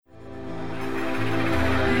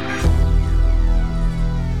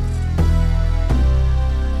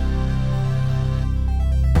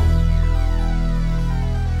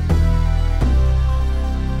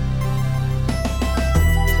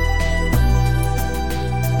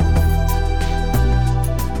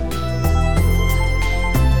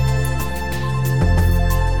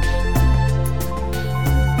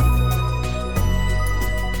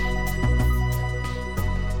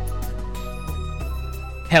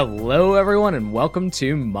Hello, everyone, and welcome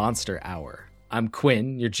to Monster Hour. I'm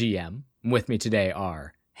Quinn, your GM. With me today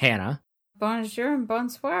are Hannah. Bonjour and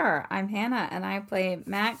bonsoir. I'm Hannah, and I play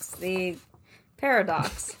Max the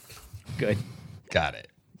Paradox. Good. Got it.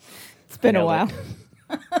 It's been a while.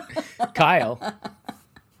 Kyle.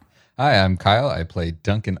 Hi, I'm Kyle. I play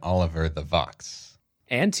Duncan Oliver the Vox.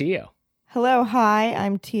 And Tio. Hello, hi,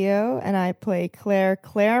 I'm Tio, and I play Claire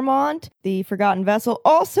Claremont, the Forgotten Vessel,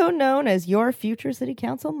 also known as your future City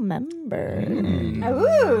Council member.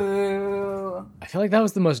 Ooh. I feel like that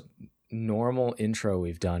was the most normal intro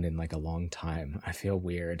we've done in like a long time. I feel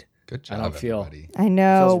weird. Good job, I don't feel, everybody. I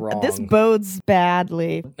know. wrong. This bodes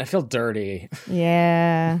badly. I feel dirty.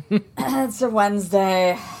 Yeah. It's a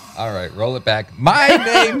Wednesday. All right, roll it back. My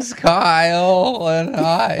name's Kyle, and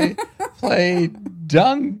I play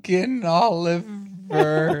Duncan Oliver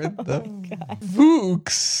the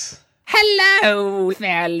Vooks. Hello,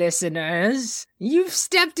 fair listeners. You've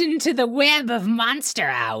stepped into the web of Monster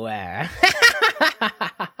Hour.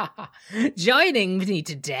 Joining me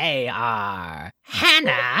today are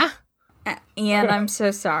Hannah. Ian, I'm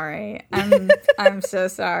so sorry. I'm so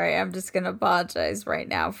sorry. I'm just going to apologize right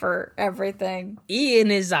now for everything.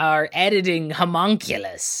 Ian is our editing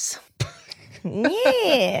homunculus.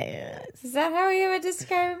 Yeah. Is that how he would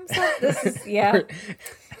describe himself? This is, yeah.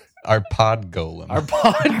 Our pod golem. Our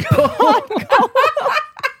podcast.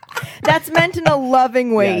 That's meant in a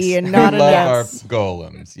loving way, Yes. Ian, We not a love our yes.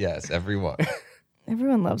 golems. Yes, everyone.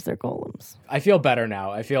 Everyone loves their golems. I feel better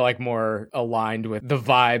now. I feel like more aligned with the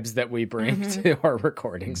vibes that we bring to our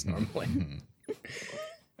recordings normally.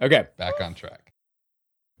 Okay. Back on track.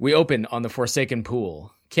 We open on the Forsaken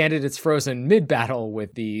Pool. Candidates frozen mid-battle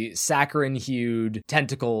with the saccharine-hued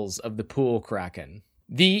tentacles of the pool kraken.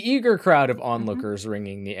 The eager crowd of onlookers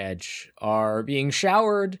ringing the edge are being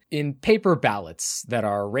showered in paper ballots that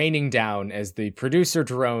are raining down as the producer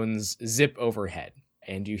drones zip overhead,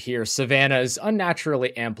 and you hear Savannah's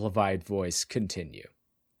unnaturally amplified voice continue.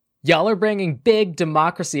 Y'all are bringing big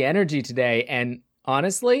democracy energy today, and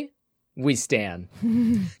honestly, we stan.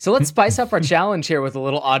 So let's spice up our challenge here with a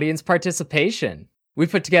little audience participation. We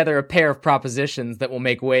put together a pair of propositions that will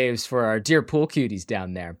make waves for our dear pool cuties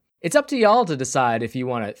down there. It's up to y'all to decide if you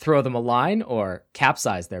want to throw them a line or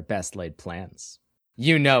capsize their best laid plans.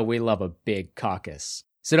 You know we love a big caucus,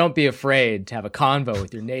 so don't be afraid to have a convo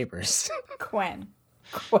with your neighbors. Quinn.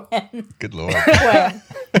 Good Lord.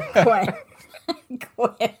 Quinn.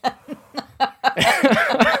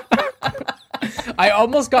 I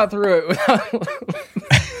almost got through it without...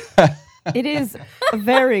 It is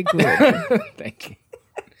very good. Thank you.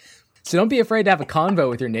 So don't be afraid to have a convo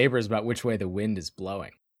with your neighbors about which way the wind is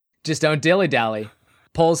blowing. Just don't dilly-dally.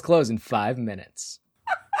 Polls close in 5 minutes.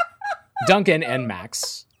 Duncan and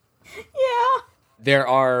Max. Yeah. There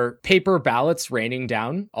are paper ballots raining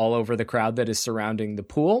down all over the crowd that is surrounding the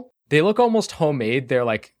pool. They look almost homemade. They're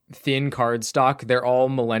like thin cardstock. They're all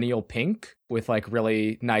millennial pink with like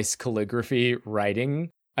really nice calligraphy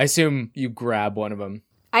writing. I assume you grab one of them.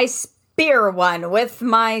 I spear one with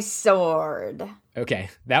my sword. Okay,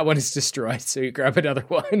 that one is destroyed, so you grab another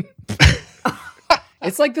one.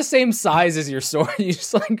 It's like the same size as your sword. You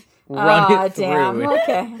just like run it through. Damn.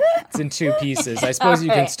 Okay. It's in 2 pieces. I suppose you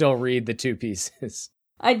can Okay. still read the 2 pieces.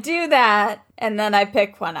 I do that, and then I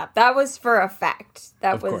pick one up. That was for effect.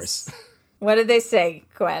 Of course. What did they say,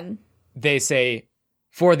 Quinn? They say,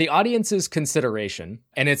 for the audience's consideration,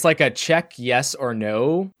 and it's like a check yes or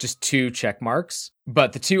no, just 2 check marks.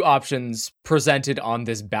 But the 2 options presented on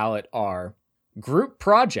this ballot are group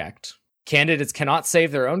project. Candidates cannot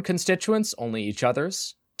save their own constituents, only each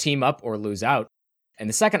other's. Team up or lose out. And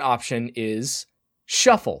the second option is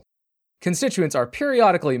shuffle. Constituents are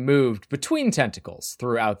periodically moved between tentacles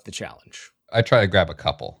throughout the challenge. I try to grab a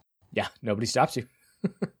couple. Yeah, nobody stops you.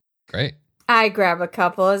 Great. I grab a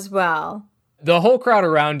couple as well. The whole crowd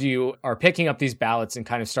around you are picking up these ballots and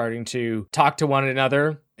kind of starting to talk to one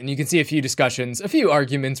another. And you can see a few discussions, a few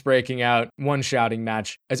arguments breaking out, one shouting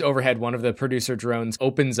match. As overhead, one of the producer drones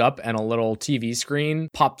opens up and a little TV screen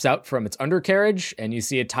pops out from its undercarriage, and you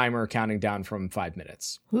see a timer counting down from 5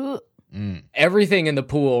 minutes. Everything in the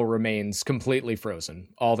pool remains completely frozen.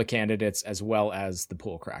 All the candidates as well as the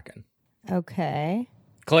pool kraken. Okay.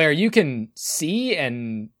 Claire, you can see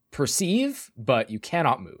and perceive, but you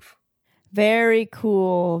cannot move. Very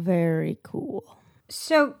cool. Very cool.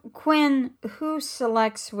 So, Quinn, who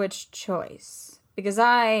selects which choice? Because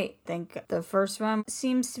I think the first one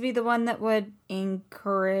seems to be the one that would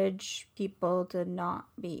encourage people to not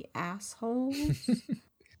be assholes.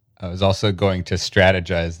 I was also going to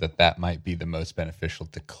strategize that might be the most beneficial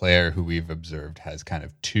to Claire, who we've observed has kind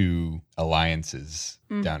of 2 alliances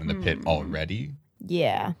down in the pit already.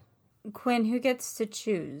 Yeah. Quinn, who gets to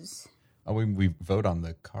choose? Oh, we vote on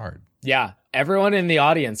the card. Yeah, everyone in the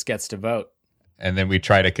audience gets to vote. And then we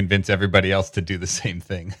try to convince everybody else to do the same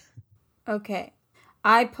thing. Okay.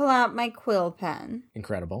 I pull out my quill pen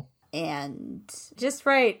Incredible. and just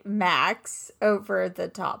write Max over the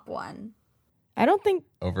top one. I don't think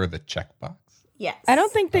Over the checkbox? Yes.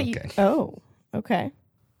 that you... Okay. Oh, okay.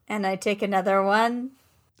 And I take another one.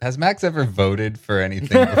 Has Max ever voted for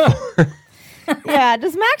anything before? Yeah,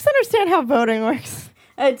 does Max understand how voting works?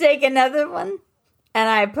 I take another one. And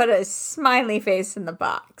I put a smiley face in the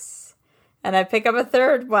box. And I pick up a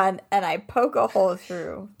third one and I poke a hole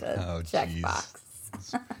through the checkbox.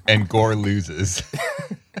 And Gore loses.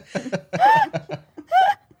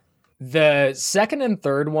 The second and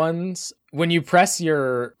third ones, when you press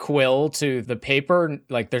your quill to the paper,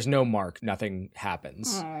 like there's no mark, nothing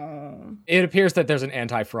happens. It appears that there's an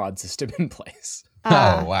anti-fraud system in place.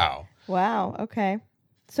 Oh, wow. Wow, okay.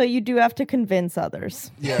 So you do have to convince others.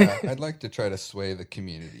 Yeah, I'd like to try to sway the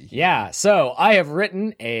community. Yeah, so I have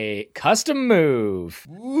written a custom move.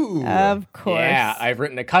 Ooh. Of course. Yeah, I've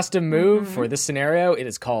written a custom move for this scenario. It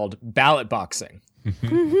is called ballot boxing.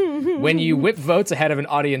 When you whip votes ahead of an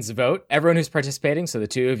audience vote, everyone who's participating, so the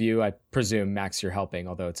two of you, I presume, Max, you're helping,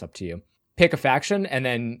 although it's up to you, pick a faction and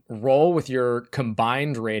then roll with your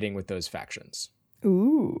combined rating with those factions.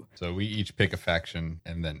 Ooh. So we each pick a faction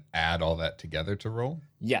and then add all that together to roll?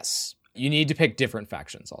 Yes, you need to pick different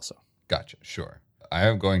factions also. Gotcha, sure. I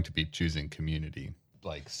am going to be choosing community,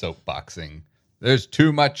 like soapboxing. There's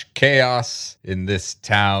too much chaos in this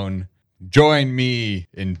town. Join me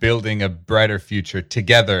in building a brighter future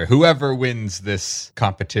together. Whoever wins this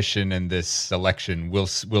competition and this election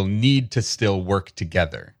will need to still work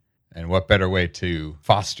together. And what better way to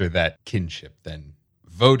foster that kinship than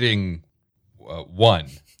voting one?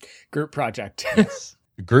 Group project. Yes.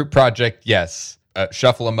 Group project, yes.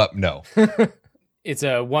 Shuffle them up, no. It's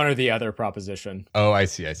a one or the other proposition. Oh, I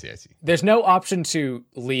see. There's no option to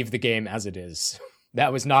leave the game as it is.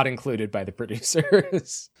 That was not included by the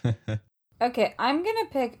producers. Okay, I'm going to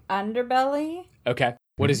pick Underbelly. Okay.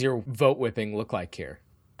 What does your vote whipping look like here?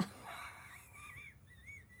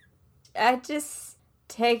 I just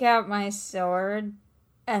take out my sword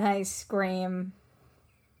and I scream,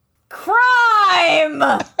 "Crime!"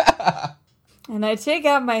 And I take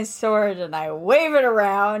out my sword and I wave it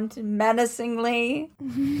around menacingly.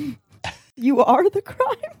 You are the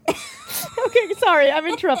crime? Okay, sorry, I'm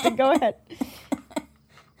interrupting. Go ahead.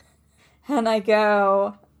 And I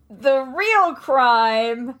go, "The real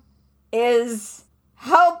crime is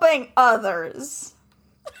helping others.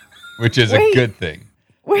 Which is Wait. a good thing.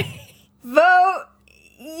 Wait. Vote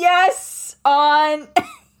yes on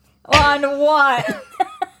one."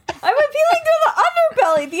 I'm appealing to the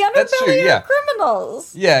underbelly. The That's true, underbelly yeah. are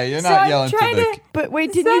criminals. Yeah, you're So not I'm yelling to trying the... to- But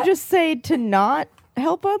wait, didn't you just say to not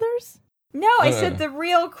help others? No, I said the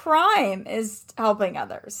real crime is helping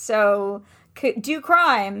others. So do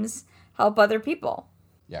crimes, help other people.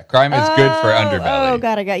 Yeah, crime is good for underbelly. Oh,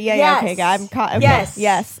 got it. Yeah, Yes. okay, I'm caught. Okay. Yes.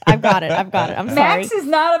 Yes, I've got it. I'm sorry. Max is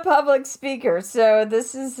not a public speaker, so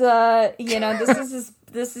this is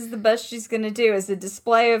this is the best she's going to do, is a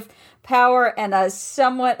display of power and a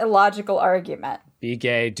somewhat illogical argument. Be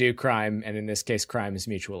gay, do crime, and in this case, crime is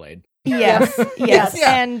mutual aid. Yes, yes. Yes.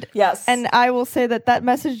 And Yes. and I will say that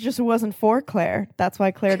message just wasn't for Claire. That's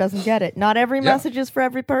why Claire doesn't get it. Not every message is for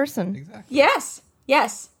every person. Exactly. Yes.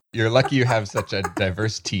 Yes. You're lucky you have such a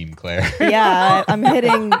diverse team, Claire. Yeah, I'm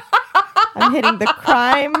hitting the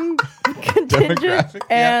crime contingent, Demographic,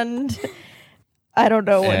 yeah. and I don't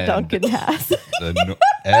know what And- Duncan has.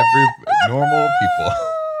 Every normal people.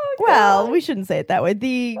 Well, we shouldn't say it that way.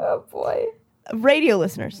 The Oh boy. radio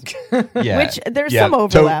listeners. Yeah. Which there's some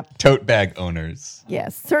overlap. Tote bag owners.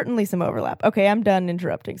 Yes, certainly some overlap. Okay, I'm done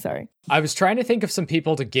interrupting. Sorry. I was trying to think of some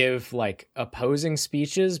people to give like opposing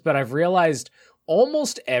speeches, but I've realized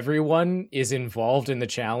almost everyone is involved in the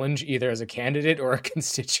challenge, either as a candidate or a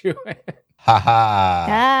constituent. Ha ha.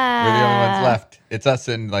 Ah. We're the only ones left. It's us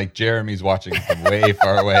and like Jeremy's watching from way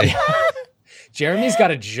far away. Jeremy's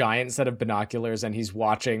got a giant set of binoculars and he's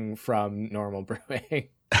watching from normal brewing.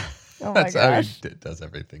 Oh my That's how gosh. he does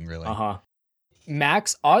everything, really. Uh-huh.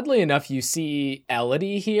 Max, oddly enough, you see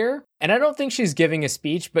Elodie here, and I don't think she's giving a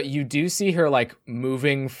speech, but you do see her like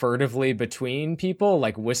moving furtively between people,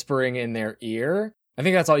 like whispering in their ear. I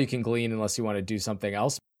think that's all you can glean unless you want to do something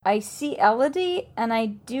else. I see Elodie and I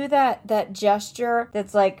do that gesture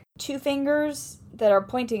that's like two fingers that are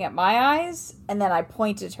pointing at my eyes, and then I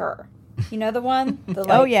point at her. You know the one? The, like,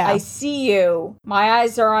 Oh, yeah. I see you. My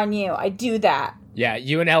eyes are on you. I do that. Yeah,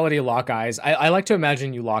 you and Elodie lock eyes. I like to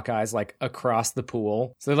imagine you lock eyes like across the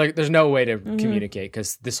pool. So like there's no way to communicate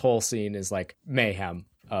because this whole scene is like mayhem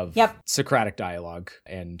of Socratic dialogue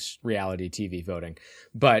and reality TV voting.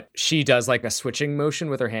 But she does like a switching motion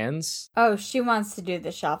with her hands. Oh, she wants to do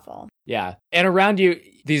the shuffle. Yeah. And around you,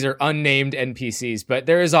 these are unnamed NPCs, but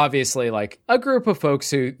there is obviously like a group of folks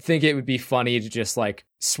who think it would be funny to just like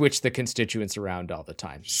switch the constituents around all the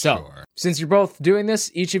time. So since you're both doing this,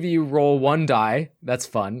 each of you roll one die. That's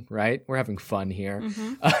fun, right? We're having fun here.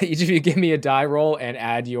 Each of you give me a die roll and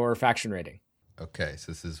add your faction rating. Okay,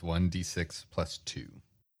 so this is 1d6 plus 2.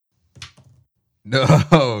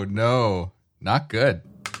 No, not good.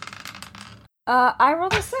 I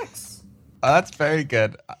rolled a 6. Oh, that's very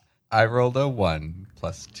good. I rolled a 1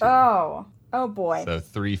 plus 2. Oh boy. So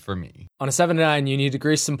 3 for me. On a 7 to 9, you need to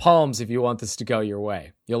grease some palms if you want this to go your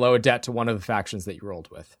way. You'll owe a debt to one of the factions that you rolled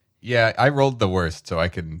with. Yeah, I rolled the worst, so I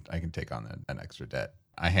can take on an extra debt.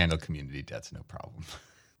 I handle community debts, no problem.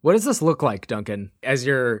 What does this look like, Duncan? As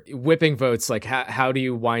you're whipping votes, like how do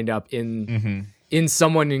you wind up in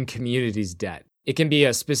someone in community's debt? It can be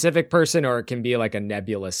a specific person or it can be like a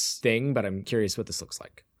nebulous thing, but I'm curious what this looks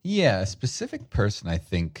like. Yeah, a specific person I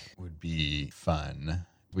think would be fun.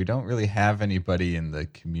 We don't really have anybody in the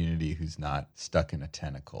community who's not stuck in a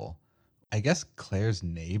tentacle. I guess Claire's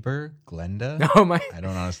neighbor, Glenda. Oh my! I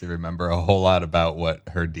don't honestly remember a whole lot about what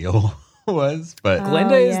her deal was, but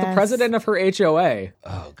Glenda is the president of her HOA.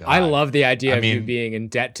 Oh god. I love the idea of you being in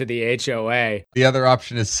debt to the HOA. The other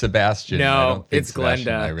option is Sebastian. No, I don't think it's Sebastian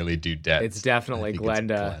Glenda. and I really do debt. It's definitely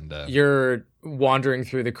Glenda. It's Glenda. You're wandering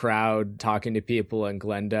through the crowd, talking to people, and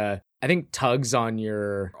Glenda, I think, tugs on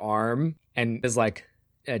your arm and is like,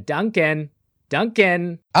 Duncan.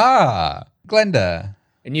 Ah, Glenda.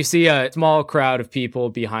 And you see a small crowd of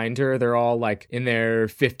people behind her. They're all like in their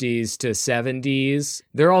 50s to 70s.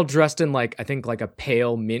 They're all dressed in like, I think like a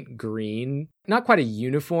pale mint green. Not quite a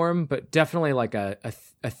uniform, but definitely like a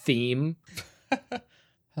theme.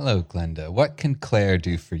 Hello, Glenda. What can Claire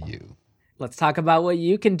do for you? Let's talk about what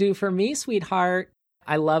you can do for me, sweetheart.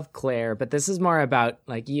 I love Claire, but this is more about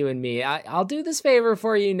like you and me. I'll do this favor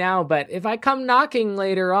for you now, but if I come knocking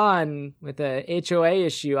later on with a HOA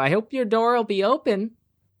issue, I hope your door will be open.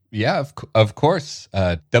 Yeah, of course.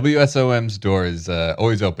 WSOM's door is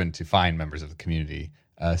always open to fine members of the community,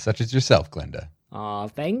 such as yourself, Glenda. Aw,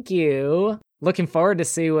 thank you. Looking forward to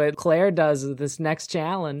see what Claire does with this next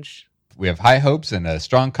challenge. We have high hopes and a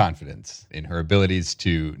strong confidence in her abilities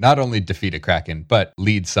to not only defeat a Kraken, but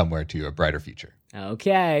lead somewhere to a brighter future.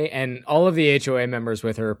 Okay, and all of the HOA members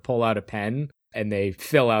with her pull out a pen and they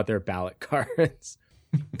fill out their ballot cards.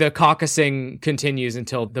 The caucusing continues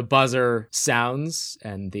until the buzzer sounds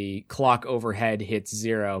and the clock overhead hits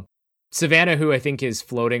 0. Savannah, who I think is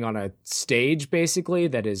floating on a stage, basically,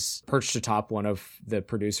 that is perched atop one of the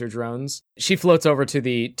producer drones, she floats over to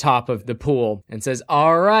the top of the pool and says,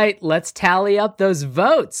 "All right, let's tally up those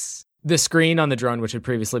votes." The screen on the drone, which had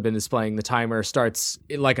previously been displaying the timer, starts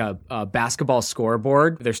like a basketball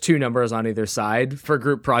scoreboard. There's 2 numbers on either side for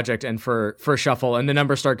group project and for shuffle, and the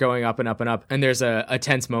numbers start going up and up and up. And there's a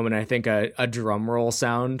tense moment. I think a drum roll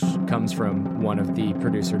sound comes from one of the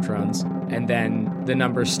producer drones, and then the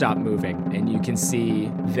numbers stop moving, and you can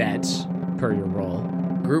see that, per your roll,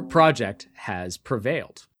 group project has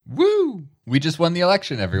prevailed. Woo! We just won the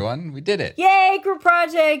election, everyone. We did it. Yay, group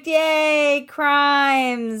project! Yay,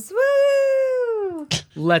 crimes! Woo!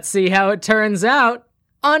 Let's see how it turns out.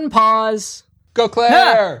 Unpause. Go,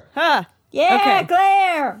 Claire! Yeah, Okay.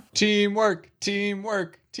 Claire! Teamwork.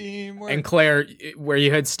 And Claire, where you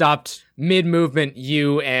had stopped mid-movement,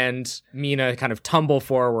 you and Mina kind of tumble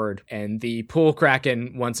forward, and the pool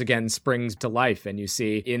kraken once again springs to life, and you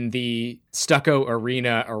see in the stucco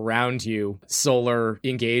arena around you, Solar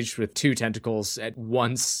engaged with 2 tentacles at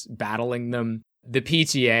once, battling them. The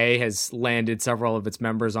PTA has landed several of its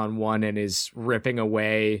members on one and is ripping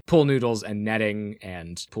away pool noodles and netting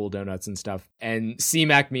and pool donuts and stuff. And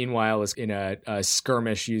CMAC, meanwhile, is in a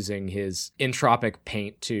skirmish using his entropic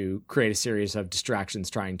paint to create a series of distractions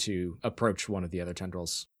trying to approach one of the other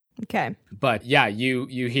tendrils. Okay. But yeah, you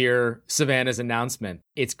hear Savannah's announcement.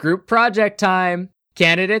 It's group project time.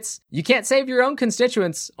 Candidates, you can't save your own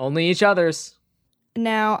constituents, only each other's.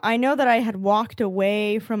 Now, I know that I had walked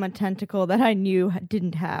away from a tentacle that I knew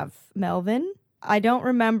didn't have Melvin. I don't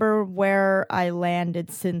remember where I landed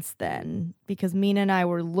since then, because Mina and I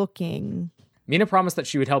were looking. Mina promised that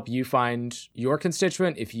she would help you find your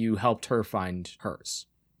constituent if you helped her find hers.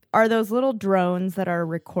 Are those little drones that are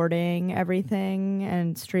recording everything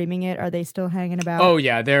and streaming it, are they still hanging about? Oh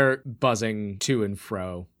yeah, they're buzzing to and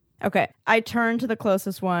fro. Okay. I turn to the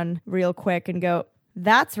closest one real quick and go,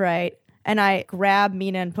 "That's right. And I grab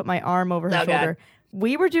Mina and put my arm over her shoulder.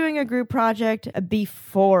 We were doing a group project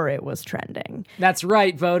before it was trending. That's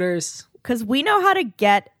right, voters. Because we know how to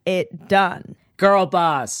get it done. Girl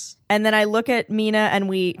boss. And then I look at Mina and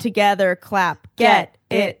we together clap. Get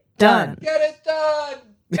it done. Get it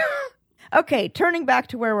done! Okay, turning back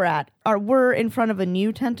to where we're at. We're in front of a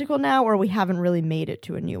new tentacle now, or we haven't really made it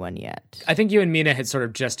to a new one yet? I think you and Mina had sort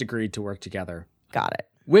of just agreed to work together. Got it.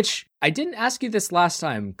 Which, I didn't ask you this last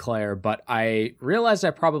time, Claire, but I realized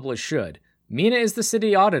I probably should. Mina is the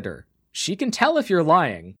city auditor. She can tell if you're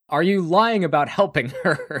lying. Are you lying about helping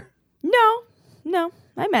her? No,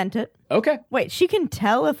 I meant it. Okay. Wait, she can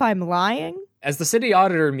tell if I'm lying? As the city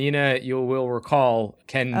auditor, Mina, you will recall,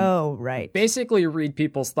 can basically read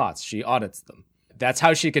people's thoughts. She audits them. That's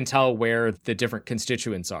how she can tell where the different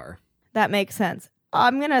constituents are. That makes sense.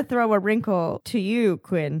 I'm going to throw a wrinkle to you,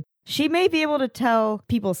 Quinn. She may be able to tell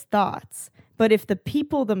people's thoughts, but if the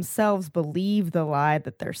people themselves believe the lie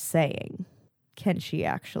that they're saying, can she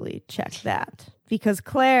actually check that? Because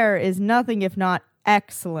Claire is nothing if not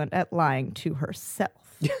excellent at lying to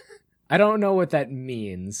herself. I don't know what that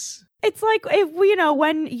means. It's like if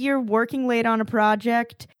when you're working late on a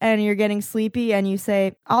project and you're getting sleepy and you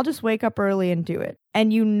say, I'll just wake up early and do it.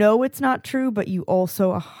 And you know it's not true, but you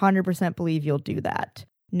also 100% believe you'll do that.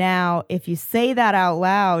 Now, if you say that out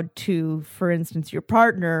loud to, for instance, your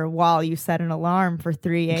partner while you set an alarm for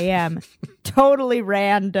 3 a.m., totally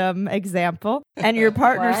random example, and your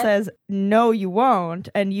partner says, no, you won't,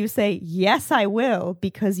 and you say, yes, I will,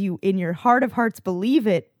 because you, in your heart of hearts, believe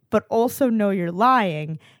it, but also know you're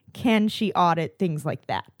lying, can she audit things like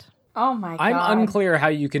that? Oh my God. I'm unclear how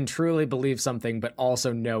you can truly believe something but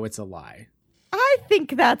also know it's a lie. I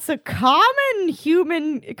think that's a common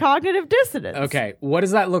human cognitive dissonance. Okay, what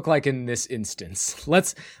does that look like in this instance?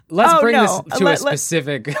 Let's bring this to a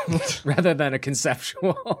specific rather than a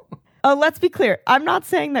conceptual. Let's be clear. I'm not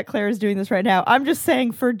saying that Claire is doing this right now. I'm just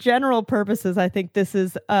saying for general purposes, I think this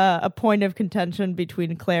is a point of contention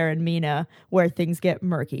between Claire and Mina where things get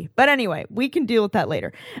murky. But anyway, we can deal with that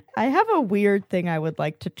later. I have a weird thing I would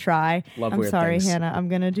like to try. Love I'm weird sorry, things. Hannah. I'm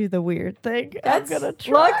going to do the weird thing. I'm going to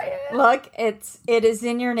try Look, it is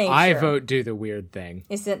in your nature. I vote do the weird thing.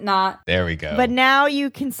 Is it not? There we go. But now you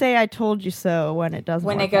can say I told you so when it doesn't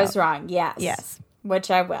When work it goes out. wrong, yes. Yes. Which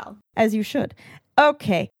I will. As you should.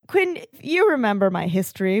 Okay. Quinn, you remember my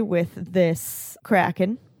history with this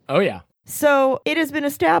Kraken. Oh, yeah. So it has been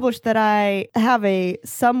established that I have a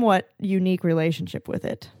somewhat unique relationship with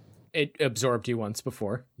it. It absorbed you once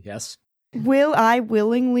before, yes. I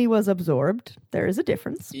willingly was absorbed. There is a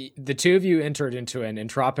difference. The two of you entered into an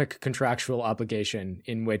entropic contractual obligation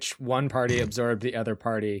in which one party absorbed the other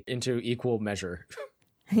party into equal measure.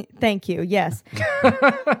 Thank you. Yes.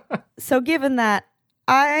 So given that,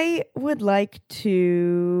 I would like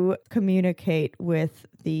to communicate with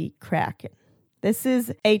the Kraken. This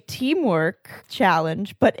is a teamwork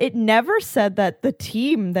challenge, but it never said that the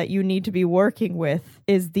team that you need to be working with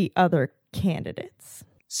is the other candidates.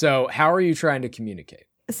 So how are you trying to communicate?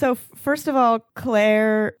 So first of all,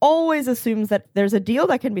 Claire always assumes that there's a deal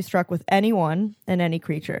that can be struck with anyone and any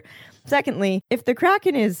creature. Secondly, if the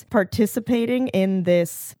Kraken is participating in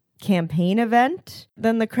this campaign event,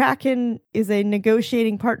 then the Kraken is a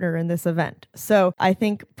negotiating partner in this event. So I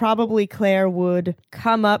think probably Claire would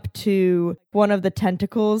come up to one of the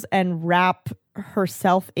tentacles and wrap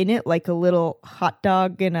herself in it like a little hot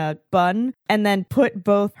dog in a bun, and then put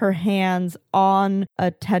both her hands on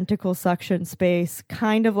a tentacle suction space,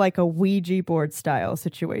 kind of like a Ouija board style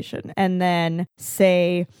situation, and then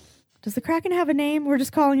say, does the Kraken have a name? We're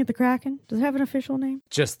just calling it the Kraken. Does it have an official name?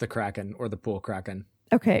 Just the Kraken or the pool Kraken.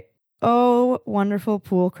 Okay. Oh, wonderful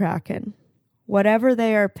pool Kraken. Whatever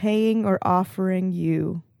they are paying or offering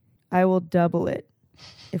you, I will double it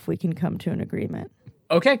if we can come to an agreement.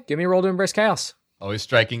 Okay, give me a roll to embrace chaos. Always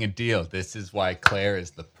striking a deal. This is why Claire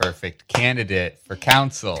is the perfect candidate for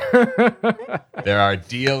council. There are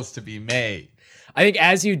deals to be made. I think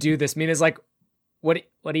as you do this, Mina's like, what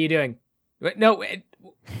are you doing? No,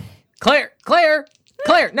 Claire,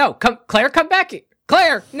 no, Claire, come back.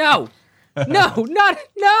 Claire, no. No,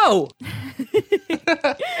 no.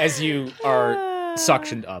 As you are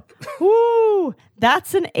suctioned up. Woo!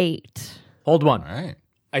 That's an 8. Hold one. All right.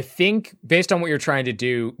 I think, based on what you're trying to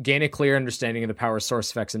do, gain a clear understanding of the power source,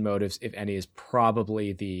 effects, and motives, if any, is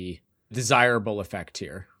probably the desirable effect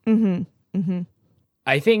here. Mm-hmm. Mm-hmm.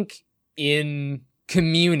 I think in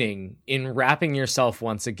communing, in wrapping yourself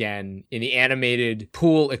once again in the animated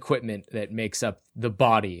pool equipment that makes up the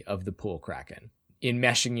body of the pool Kraken,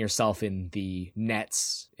 enmeshing yourself in the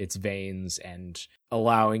nets, its veins, and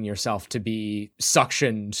allowing yourself to be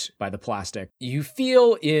suctioned by the plastic, you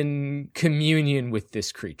feel in communion with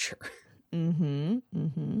this creature. And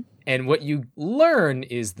what you learn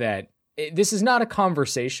is that this is not a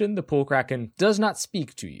conversation. The pool kraken does not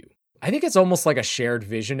speak to you. I think it's almost like a shared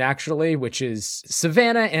vision, actually, which is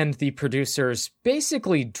Savannah and the producers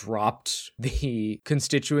basically dropped the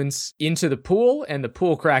constituents into the pool, and the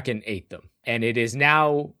pool kraken ate them. And it has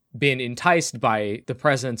now been enticed by the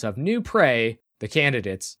presence of new prey, the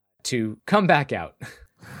candidates, to come back out.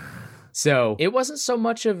 So it wasn't so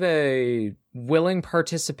much of a willing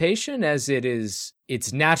participation as it is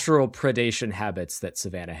its natural predation habits that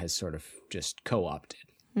Savannah has sort of just co-opted.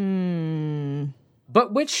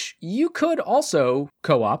 But which you could also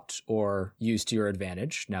co-opt or use to your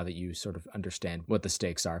advantage now that you sort of understand what the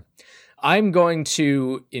stakes are. I'm going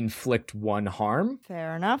to inflict 1 harm.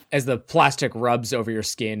 Fair enough. As the plastic rubs over your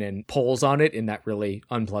skin and pulls on it in that really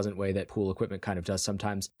unpleasant way that pool equipment kind of does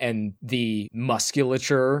sometimes. And the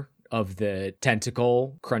musculature of the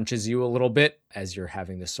tentacle crunches you a little bit as you're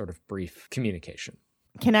having this sort of brief communication.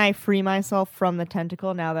 Can I free myself from the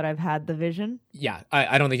tentacle now that I've had the vision? Yeah,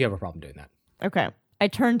 I don't think you have a problem doing that. Okay. I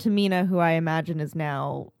turn to Mina, who I imagine is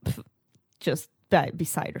now just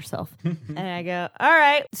beside herself. And I go, all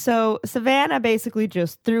right. So Savannah basically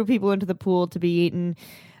just threw people into the pool to be eaten.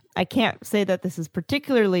 I can't say that this is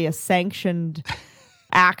particularly a sanctioned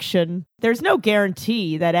action. There's no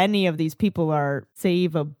guarantee that any of these people are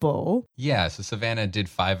savable. Yeah, so Savannah did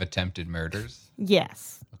 5 attempted murders.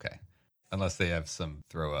 Yes. Okay. Unless they have some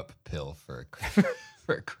throw-up pill for a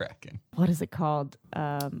kraken. What is it called?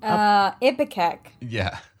 Ipecac.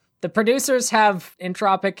 Yeah. The producers have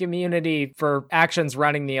entropic immunity for actions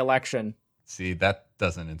running the election. See, that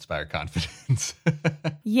doesn't inspire confidence.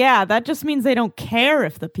 Yeah, that just means they don't care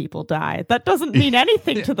if the people die. That doesn't mean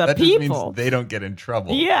anything to the that people. Just means they don't get in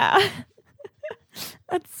trouble. Yeah.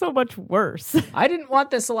 That's so much worse. I didn't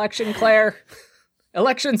want this election, Claire.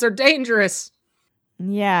 Elections are dangerous.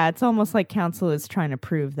 Yeah, it's almost like council is trying to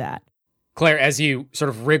prove that. Claire, as you sort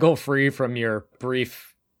of wriggle free from your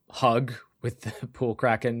brief hug with the pool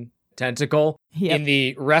kraken tentacle, in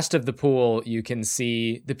the rest of the pool, you can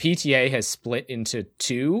see the PTA has split into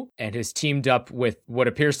 2 and has teamed up with what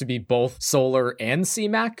appears to be both Solar and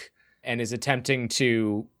CMAC and is attempting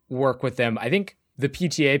to work with them. I think the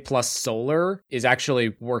PTA plus Solar is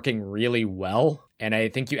actually working really well. And I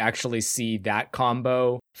think you actually see that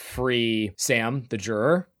combo free Sam, the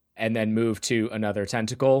juror, and then move to another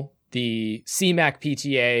tentacle. The CMAC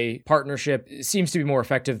PTA partnership seems to be more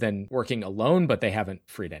effective than working alone, but they haven't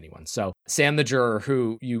freed anyone. So Sam, the juror,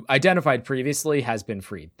 who you identified previously, has been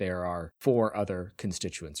freed. There are 4 other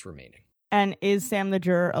constituents remaining. And is Sam the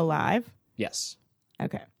juror alive? Yes.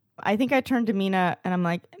 Okay. I think I turned to Mina and I'm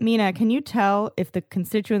like, Mina, can you tell if the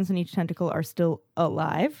constituents in each tentacle are still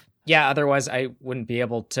alive? Yeah, otherwise I wouldn't be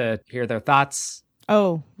able to hear their thoughts.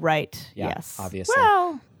 Oh, right. Yeah, yes. obviously.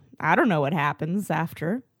 Well, I don't know what happens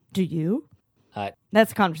after. Do you?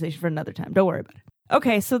 That's a conversation for another time. Don't worry about it.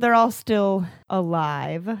 Okay, so they're all still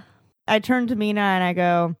alive. I turn to Mina and I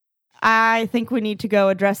go, I think we need to go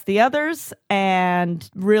address the others and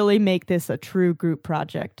really make this a true group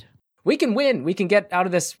project. We can win. We can get out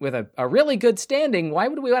of this with a really good standing. Why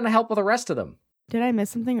would we want to help with the rest of them? Did I miss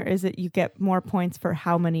something, or is it you get more points for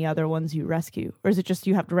how many other ones you rescue? Or is it just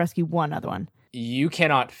you have to rescue one other one? You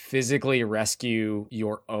cannot physically rescue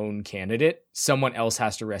your own candidate. Someone else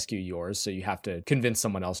has to rescue yours, so you have to convince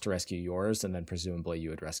someone else to rescue yours, and then presumably you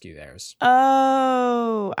would rescue theirs.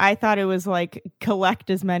 Oh, I thought it was like collect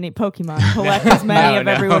as many Pokemon, collect as many of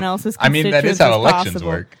everyone else's constituents. I mean, that is how elections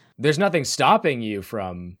possible. work. There's nothing stopping you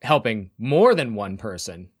from helping more than one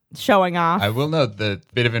person. Showing off. I will note the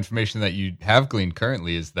bit of information that you have gleaned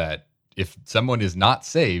currently is that if someone is not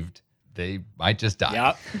saved, they might just die.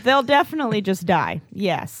 Yep. They'll definitely just die.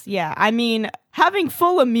 Yes. Yeah. I mean, having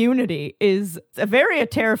full immunity is very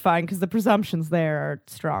terrifying because the presumptions there are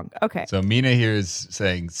strong. Okay. So Mina here is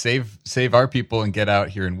saying, save our people and get out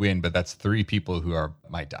here and win, but that's 3 people who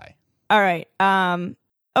might die. All right.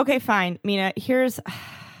 Okay, fine. Mina, you're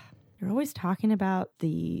always talking about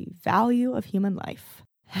the value of human life.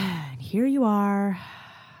 And here you are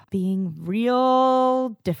being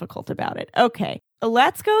real difficult about it. Okay,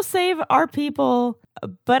 let's go save our people,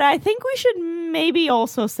 but I think we should maybe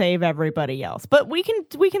also save everybody else. But we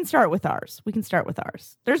can start with ours.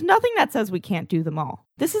 There's nothing that says we can't do them all.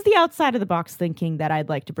 This is the outside of the box thinking that I'd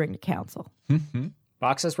like to bring to council.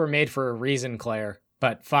 Boxes were made for a reason, Claire.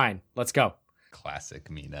 But fine, let's go. Classic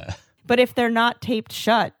Mina. But if they're not taped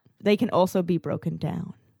shut, they can also be broken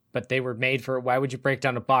down. But they were made for, why would you break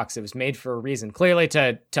down a box? It was made for a reason. Clearly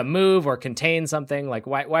to move or contain something. Like,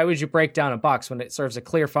 why would you break down a box when it serves a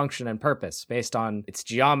clear function and purpose based on its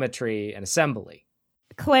geometry and assembly?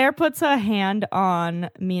 Claire puts a hand on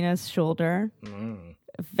Mina's shoulder,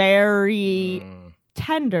 very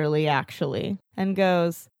tenderly, actually, and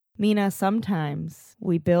goes, Mina, sometimes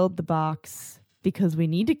we build the box because we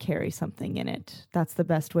need to carry something in it. That's the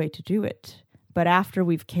best way to do it. But after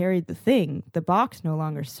we've carried the thing, the box no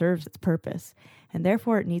longer serves its purpose, and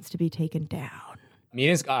therefore it needs to be taken down.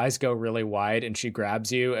 Mina's eyes go really wide, and she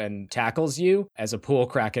grabs you and tackles you as a pool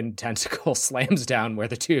kraken tentacle slams down where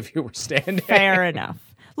the two of you were standing. Fair enough.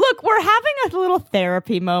 Look, we're having a little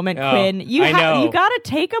therapy moment, Quinn. You know. You gotta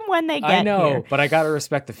take them when they get I know, here. but I gotta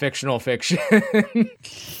respect the fictional fiction.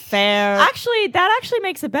 Fair. Actually, that actually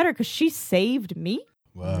makes it better because she saved me.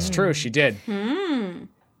 Wow. It's true, she did.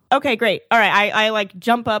 Okay, great. All right, I like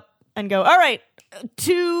jump up and go, all right,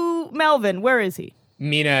 to Melvin. Where is he?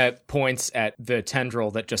 Mina points at the tendril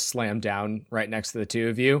that just slammed down right next to the two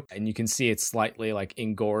of you, and you can see it's slightly like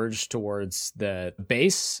engorged towards the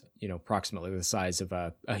base, approximately the size of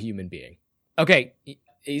a human being. Okay,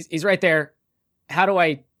 he's right there. How do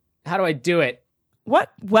I do it?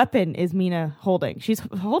 What weapon is Mina holding? She's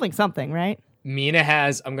holding something, right? Mina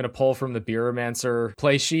has, I'm going to pull from the Beeromancer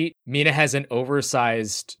play sheet. Mina has an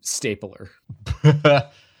oversized stapler.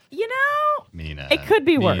 Mina. It could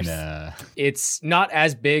be worse. Mina. It's not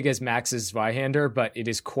as big as Max's Zweihander, but it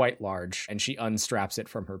is quite large, and she unstraps it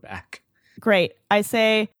from her back. Great. I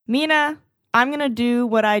say, Mina, I'm going to do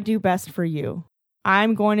what I do best for you.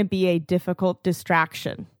 I'm going to be a difficult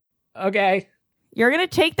distraction. Okay. You're going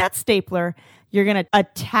to take that stapler. You're going to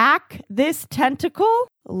attack this tentacle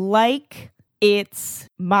like it's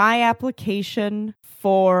my application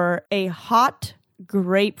for a hot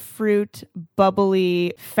grapefruit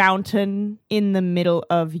bubbly fountain in the middle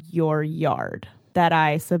of your yard that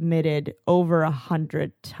I submitted over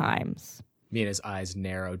 100 times. Mina's eyes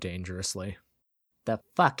narrow dangerously. The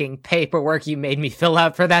fucking paperwork you made me fill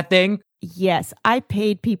out for that thing? Yes, I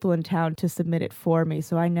paid people in town to submit it for me,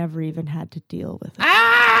 so I never even had to deal with it.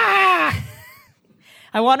 Ah!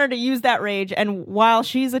 I want her to use that rage, and while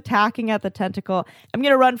she's attacking at the tentacle, I'm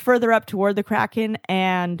going to run further up toward the Kraken,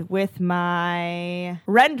 and with my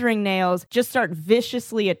rendering nails, just start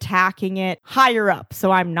viciously attacking it higher up.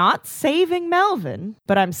 So I'm not saving Melvin,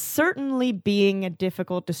 but I'm certainly being a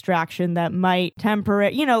difficult distraction that might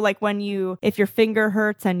temporarily, like if your finger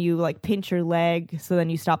hurts and you like pinch your leg, so then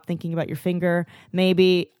you stop thinking about your finger,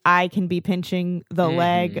 maybe I can be pinching the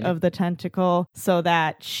leg of the tentacle so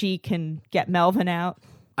that she can get Melvin out.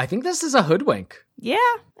 I think this is a hoodwink. Yeah,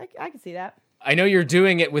 I can see that. I know you're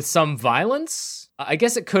doing it with some violence. I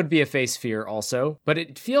guess it could be a face fear also, but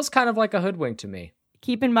it feels kind of like a hoodwink to me.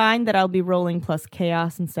 Keep in mind that I'll be rolling plus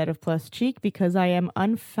chaos instead of plus cheek because I am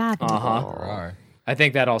unfathomable. I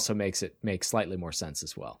think that also makes it make slightly more sense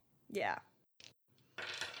as well. Yeah.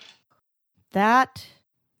 That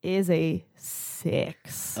is a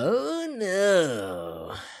 6. Oh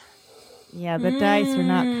no. Yeah, the dice are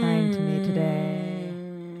not kind to me today.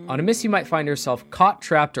 On a miss, you might find yourself caught,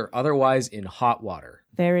 trapped, or otherwise in hot water.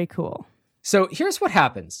 Very cool. So here's what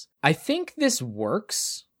happens. I think this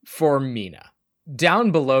works for Mina.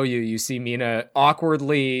 Down below you, you see Mina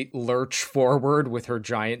awkwardly lurch forward with her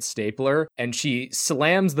giant stapler, and she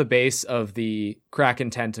slams the base of the Kraken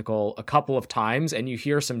tentacle a couple of times, and you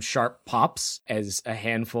hear some sharp pops as a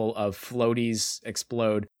handful of floaties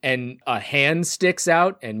explode, and a hand sticks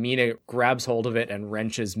out, and Mina grabs hold of it and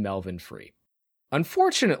wrenches Melvin free.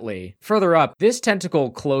 Unfortunately, further up, this tentacle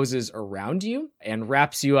closes around you and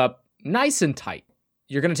wraps you up nice and tight.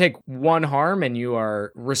 You're going to take one harm, and you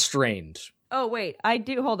are restrained. Oh, wait, I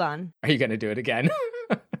do. Hold on. Are you going to do it again?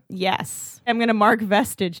 Yes. I'm going to mark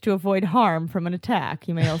vestige to avoid harm from an attack.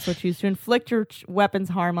 You may also choose to inflict your weapon's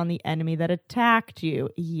harm on the enemy that attacked you.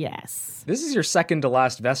 Yes. This is your second to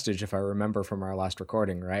last vestige, if I remember from our last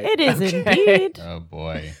recording, right? It is indeed. Oh,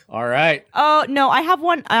 boy. All right. Oh, no, I have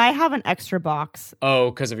one. I have an extra box.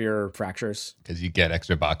 Oh, because of your fractures? Because you get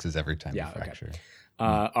extra boxes every time you okay. fracture.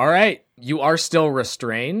 All right. You are still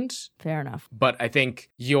restrained. Fair enough. But I think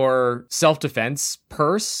your self-defense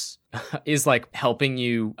purse is like helping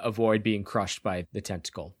you avoid being crushed by the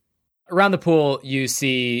tentacle. Around the pool, you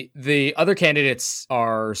see the other candidates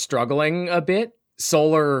are struggling a bit.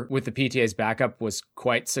 Solar, with the PTA's backup, was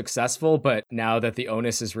quite successful, but now that the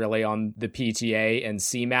onus is really on the PTA and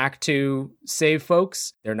CMAC to save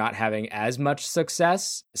folks, they're not having as much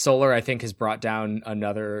success. Solar, I think, has brought down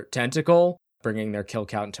another tentacle, bringing their kill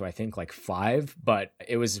count to, I think, like 5, but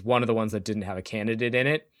it was one of the ones that didn't have a candidate in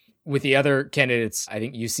it. With the other candidates, I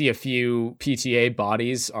think you see a few PTA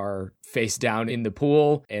bodies are face down in the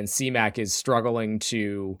pool, and C-Mac is struggling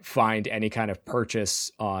to find any kind of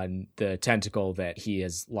purchase on the tentacle that he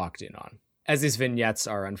is locked in on. As these vignettes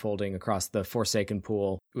are unfolding across the Forsaken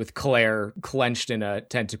Pool, with Claire clenched in a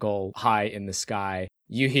tentacle high in the sky,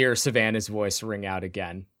 you hear Savannah's voice ring out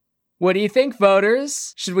again. What do you think,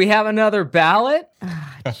 voters? Should we have another ballot?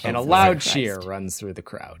 And a loud cheer runs through the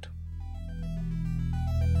crowd.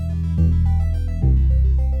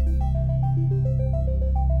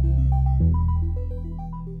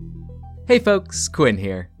 Hey folks, Quinn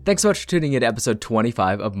here. Thanks so much for tuning in to episode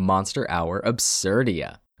 25 of Monster Hour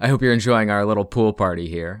Absurdia. I hope you're enjoying our little pool party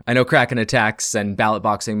here. I know Kraken attacks and ballot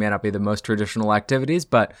boxing may not be the most traditional activities,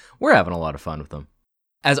 but we're having a lot of fun with them.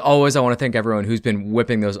 As always, I want to thank everyone who's been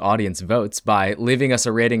whipping those audience votes by leaving us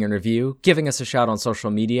a rating and review, giving us a shout on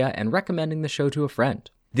social media, and recommending the show to a friend.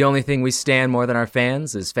 The only thing we stand more than our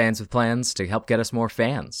fans is fans with plans to help get us more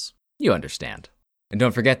fans. You understand. And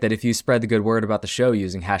don't forget that if you spread the good word about the show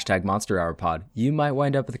using hashtag MonsterHourPod, you might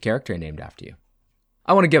wind up with a character named after you.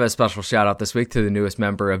 I want to give a special shout out this week to the newest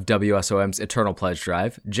member of WSOM's Eternal Pledge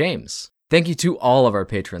Drive, James. Thank you to all of our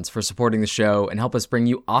patrons for supporting the show and help us bring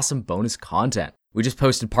you awesome bonus content. We just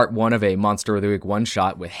posted part 1 of a Monster of the Week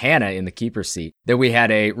one-shot with Hannah in the keeper's seat that we had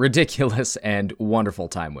a ridiculous and wonderful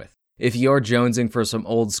time with. If you're jonesing for some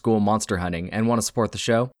old school monster hunting and want to support the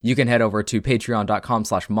show, you can head over to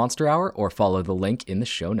patreon.com/monsterhour or follow the link in the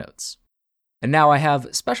show notes. And now I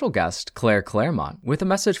have special guest Claire Claremont with a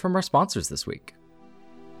message from our sponsors this week.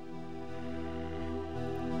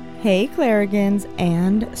 Hey Clarigans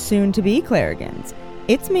and soon-to-be Clarigans.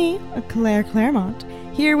 It's me, Claire Claremont,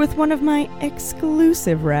 here with one of my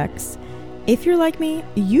exclusive recs. If you're like me,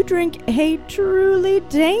 you drink a truly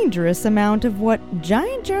dangerous amount of what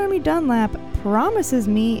Giant Jeremy Dunlap promises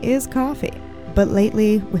me is coffee. But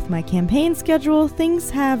lately, with my campaign schedule, things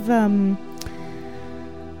have,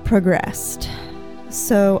 progressed.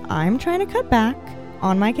 So I'm trying to cut back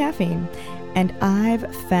on my caffeine, and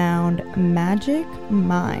I've found Magic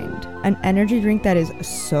Mind, an energy drink that is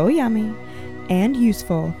so yummy and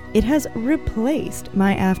useful, it has replaced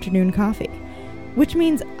my afternoon coffee. Which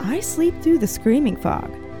means I sleep through the screaming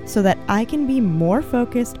fog so that I can be more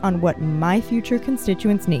focused on what my future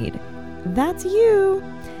constituents need. That's you!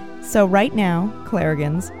 So right now,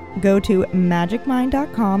 Clarigans, go to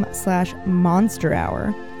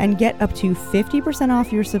magicmind.com/monsterhour and get up to 50%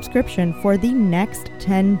 off your subscription for the next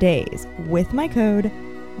 10 days with my code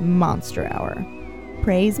MONSTERHOUR.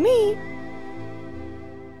 Praise me!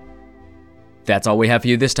 That's all we have for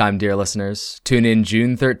you this time, dear listeners. Tune in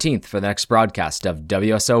June 13th for the next broadcast of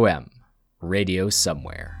WSOM, Radio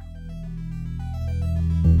Somewhere.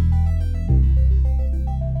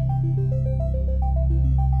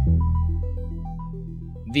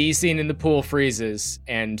 The scene in the pool freezes,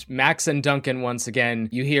 and Max and Duncan, once again,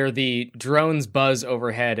 you hear the drones buzz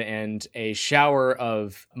overhead and a shower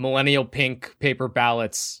of millennial pink paper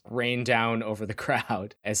ballots rain down over the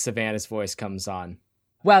crowd as Savannah's voice comes on.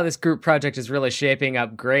 Wow, this group project is really shaping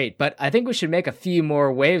up great, but I think we should make a few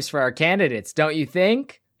more waves for our candidates, don't you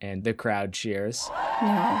think? And the crowd cheers.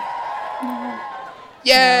 No.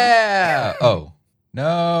 Yeah! Oh,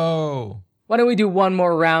 no. Why don't we do one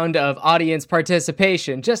more round of audience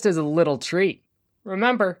participation, just as a little treat?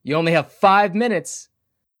 Remember, you only have 5 minutes.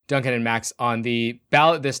 Duncan and Max, on the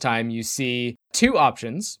ballot this time, you see 2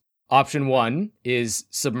 options. Option 1 is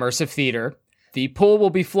submersive theater. The pool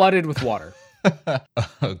will be flooded with water.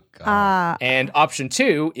 Oh, God. And option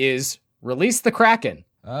 2 is release the Kraken.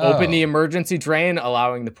 Open the emergency drain,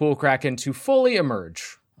 allowing the pool Kraken to fully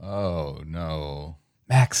emerge. Oh, no.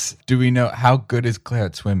 Max, do we know how good is Claire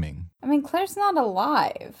at swimming? I mean, Claire's not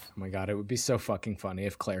alive. Oh my God, it would be so fucking funny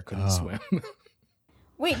if Claire couldn't swim.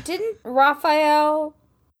 Wait, didn't Raphael,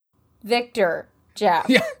 Victor, Jeff,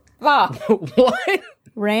 Yeah. Bob, What?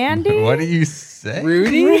 Randy? What do you say?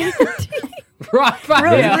 Rudy?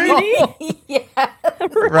 Raphael. Rudy? yeah,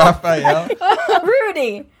 Raphael?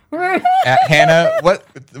 Rudy. Hannah, what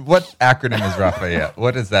acronym is Raphael?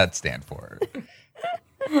 What does that stand for?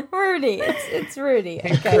 Rudy. It's Rudy. Okay.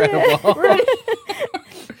 Incredible. Rudy.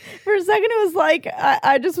 For a second, it was like,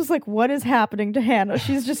 I just was like, what is happening to Hannah?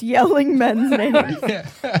 She's just yelling men's names.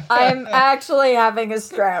 I'm actually having a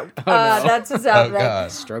stroke. Oh, no. That's what's Oh, happening.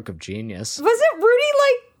 God. Stroke of genius. Was it Rudy,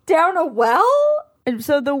 like, down a well? And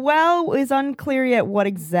so the well is unclear yet what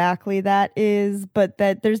exactly that is, but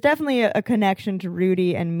that there's definitely a connection to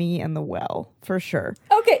Rudy and me and the well, for sure.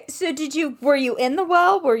 Okay, so were you in the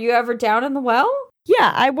well? Were you ever down in the well?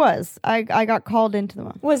 Yeah, I was. I got called into the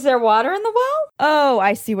well. Was there water in the well? Oh,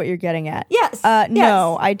 I see what you're getting at. Yes.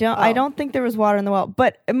 No, I don't. Oh. I don't think there was water in the well.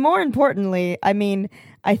 But more importantly, I mean,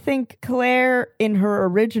 I think Claire, in her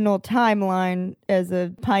original timeline as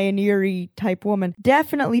a pioneer-y type woman,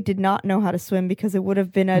 definitely did not know how to swim because it would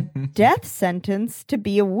have been a death sentence to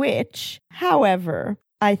be a witch. However,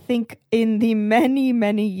 I think in the many,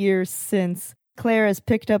 many years since, Claire has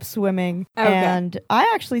picked up swimming, and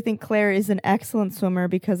I actually think Claire is an excellent swimmer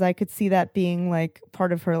because I could see that being like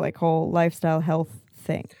part of her like whole lifestyle health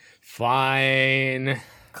thing. Fine.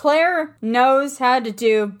 Claire knows how to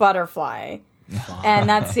do butterfly. And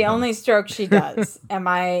that's the only stroke she does.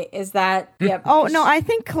 Is that? Yep. Oh, no, I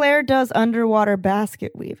think Claire does underwater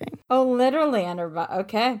basket weaving. Oh, literally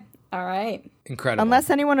okay. All right. Incredible. Unless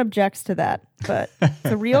anyone objects to that. But it's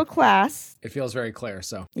a real class. It feels very clear,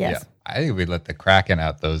 so. Yes. Yeah, I think if we let the Kraken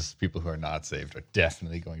out, those people who are not saved are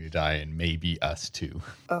definitely going to die, and maybe us too.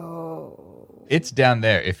 Oh. It's down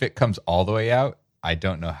there. If it comes all the way out, I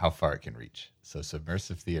don't know how far it can reach. So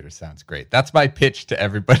submersive theater sounds great. That's my pitch to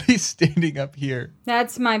everybody standing up here.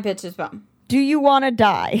 That's my pitch as well. Do you want to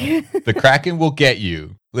die? The Kraken will get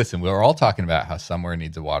you. Listen, we're all talking about how somewhere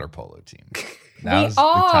needs a water polo team. Now's the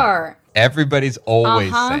time. are. Everybody's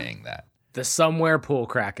always saying that. The somewhere pool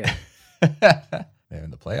Kraken. They're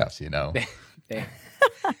in the playoffs, you know.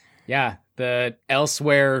 Yeah, the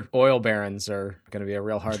elsewhere oil barons are going to be a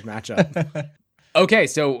real hard matchup. Okay,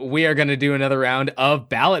 so we are going to do another round of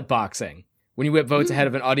ballot boxing. When you whip votes ahead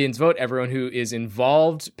of an audience vote, everyone who is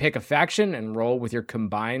involved pick a faction and roll with your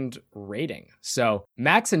combined rating. So,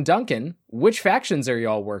 Max and Duncan, which factions are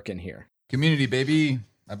y'all working here? Community, baby.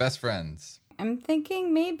 My best friends. I'm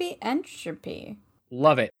thinking maybe entropy.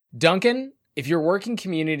 Love it. Duncan, if you're working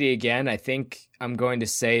community again, I think I'm going to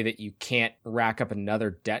say that you can't rack up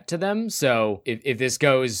another debt to them. So, if this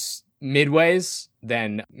goes midways,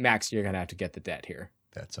 then Max, you're going to have to get the debt here.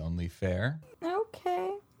 That's only fair. Okay.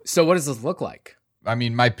 So what does this look like? I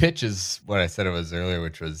mean, my pitch is what I said it was earlier,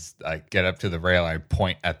 which was I get up to the rail, I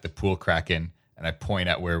point at the pool Kraken, and I point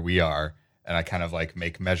at where we are, and I kind of like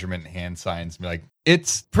make measurement hand signs and be like,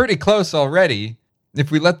 it's pretty close already. If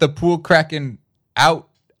we let the pool Kraken out,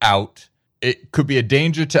 it could be a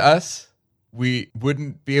danger to us. We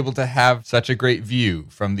wouldn't be able to have such a great view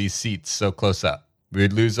from these seats so close up.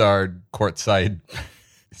 We'd lose our courtside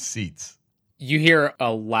seats. You hear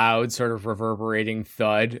a loud sort of reverberating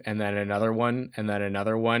thud, and then another one, and then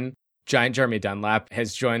another one. Giant Jeremy Dunlap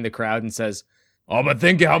has joined the crowd and says, "Oh, but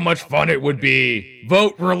think how much fun it would be.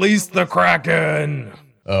 Vote release the Kraken."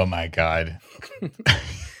 Oh my God.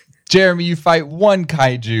 Jeremy, you fight one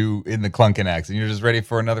kaiju in the Clunkin' Axe, and you're just ready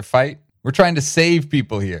for another fight? We're trying to save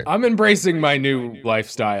people here. I'm embracing my new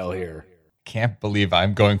lifestyle here. Can't believe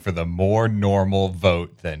I'm going for the more normal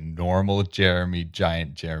vote than normal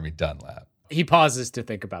Giant Jeremy Dunlap. He pauses to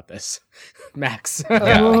think about this. Max.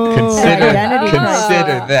 Yeah, Identity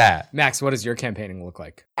consider that. Max, what does your campaigning look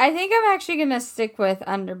like? I think I'm actually going to stick with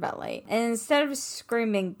Underbelly. And instead of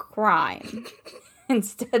screaming crime,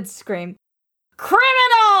 instead scream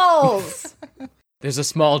criminals! There's a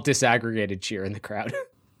small disaggregated cheer in the crowd.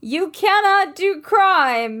 You cannot do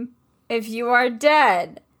crime if you are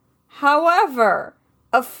dead. However,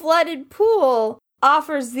 a flooded pool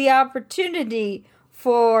offers the opportunity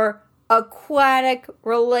for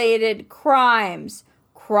aquatic-related crimes.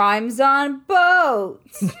 Crimes on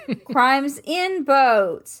boats. Crimes in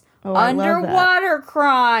boats. Underwater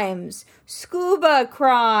crimes. Scuba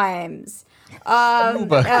crimes.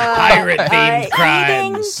 Pirate-themed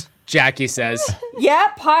crimes, Jackie says. Yeah,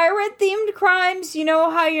 pirate-themed crimes. You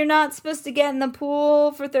know how you're not supposed to get in the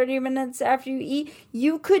pool for 30 minutes after you eat?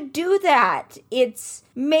 You could do that. It's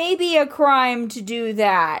maybe a crime to do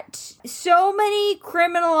that. So many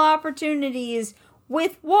criminal opportunities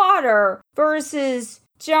with water versus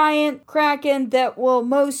giant kraken that will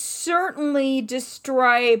most certainly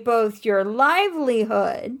destroy both your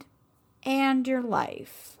livelihood and your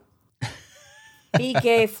life. Be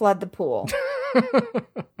gay, flood the pool.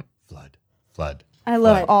 Flood. I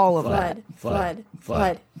love all of that. Flood.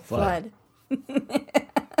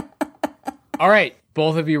 All right,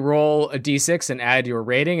 both of you roll a d6 and add your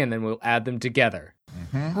rating, and then we'll add them together.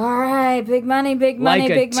 Mm-hmm. All right, big money, like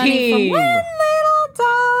big money from one little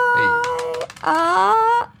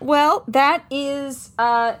die. Well, that is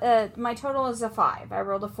my total is a 5. I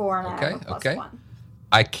rolled a 4 and I have a plus 1.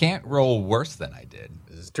 I can't roll worse than I did.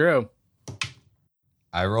 This is true.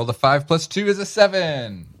 I rolled a 5 plus 2 is a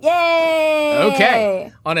 7. Yay!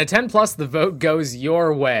 Okay. On a 10 plus, the vote goes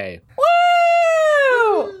your way.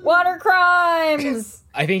 Woo! Water crimes!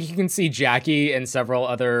 I think you can see Jackie and several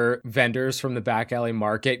other vendors from the back alley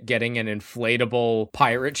market getting an inflatable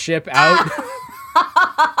pirate ship out.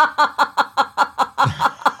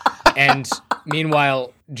 And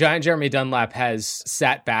meanwhile, Giant Jeremy Dunlap has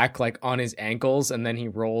sat back like on his ankles, and then he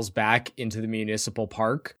rolls back into the municipal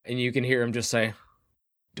park, and you can hear him just say,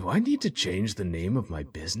 "Do I need to change the name of my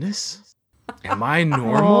business? Am I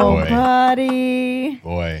normal? Oh, Boy. buddy.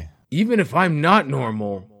 Boy. Even if I'm not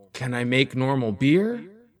normal, can I make normal beer?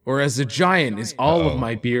 Or as a giant, is all of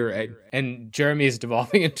my beer?" And Jeremy is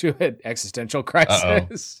devolving into an existential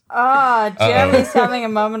crisis. Oh, Jeremy's having a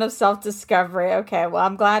moment of self-discovery. Okay, well,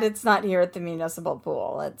 I'm glad it's not here at the municipal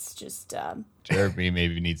pool. It's just... Jeremy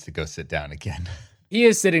maybe needs to go sit down again. He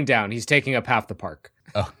is sitting down. He's taking up half the park.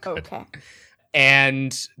 Oh, good. Okay.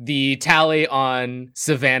 And the tally on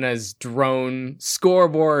Savannah's drone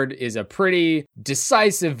scoreboard is a pretty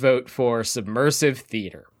decisive vote for submersive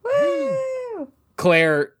theater. Woo!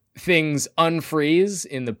 Claire, things unfreeze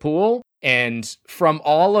in the pool, and from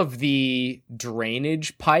all of the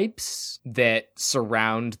drainage pipes that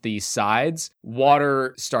surround the sides,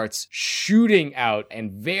 water starts shooting out,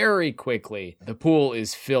 and very quickly, the pool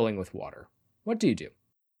is filling with water. What do you do?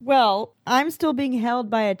 Well, I'm still being held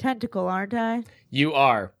by a tentacle, aren't I? You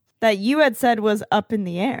are. That you had said was up in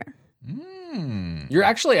the air. You're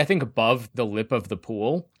actually, I think, above the lip of the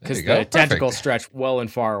pool, because There you the go. tentacles Perfect. stretch well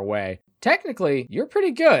and far away. Technically, you're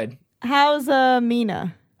pretty good. How's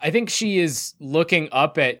Mina? I think she is looking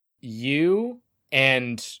up at you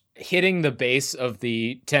and hitting the base of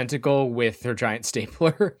the tentacle with her giant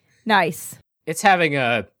stapler. Nice. It's having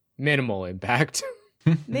a minimal impact.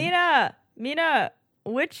 Mina,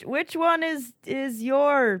 which one is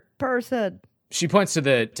your person? She points to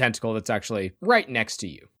the tentacle that's actually right next to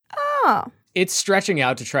you. Oh, It's stretching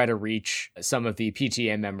out to try to reach some of the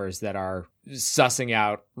PTA members that are sussing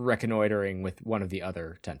out, reconnoitering with one of the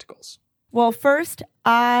other tentacles. well, first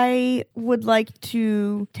I would like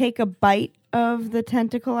to take a bite of the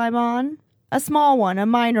tentacle I'm on. A small one, a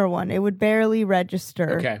minor one. It would barely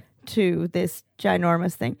register Okay. to this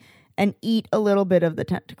ginormous thing, and eat a little bit of the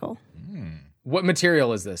tentacle. What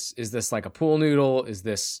material is this? Is this like a pool noodle? Is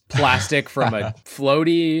this plastic from a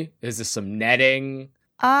floaty? Is this some netting?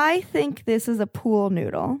 I think this is a pool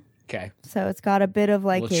noodle. Okay. So it's got a bit of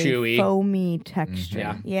like a Little chewy. foamy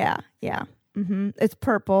texture. Yeah. It's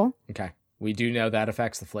purple. Okay. We do know that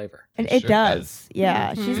affects the flavor. And It it sure does. does.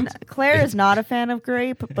 Yeah. Claire is not a fan of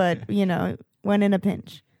grape, but when in a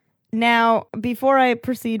pinch. Now, before I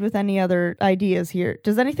proceed with any other ideas here,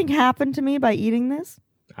 does anything happen to me by eating this?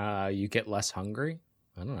 You get less hungry?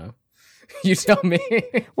 I don't know. You tell me.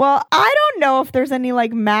 Well, I don't know if there's any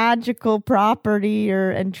like magical property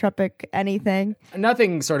or entropic anything.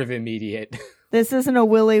 Nothing sort of immediate. This isn't a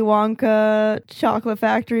Willy Wonka chocolate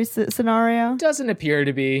factory scenario. Doesn't appear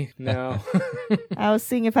to be. No. I was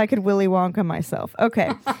seeing if I could Willy Wonka myself.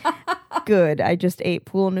 Okay. Good. I just ate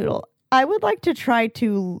pool noodle. I would like to try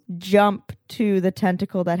to jump to the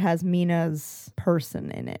tentacle that has Mina's person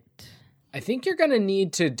in it. I think you're going to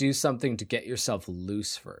need to do something to get yourself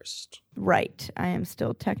loose first. Right. I am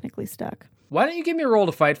still technically stuck. Why don't you give me a roll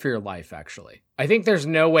to fight for your life, actually? I think there's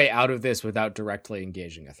no way out of this without directly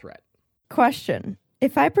engaging a threat. Question.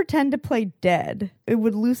 If I pretend to play dead, it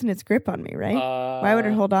would loosen its grip on me, right? Why would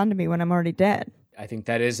it hold on to me when I'm already dead? I think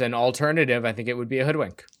that is an alternative. I think it would be a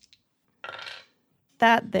hoodwink.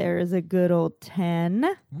 That there is a good old 10.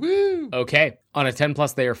 Woo! Okay. On a 10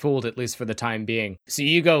 plus, they are fooled, at least for the time being. So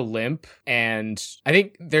you go limp, and I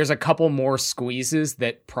think there's a couple more squeezes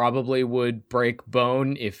that probably would break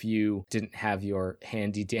bone if you didn't have your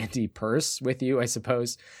handy dandy purse with you, I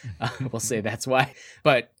suppose. We'll say that's why.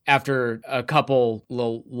 But after a couple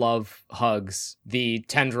little love hugs, the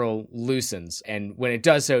tendril loosens. And when it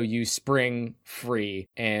does so, you spring free.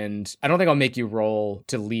 And I don't think I'll make you roll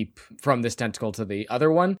to leap from this tentacle to the other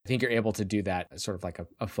one. I think you're able to do that as sort of like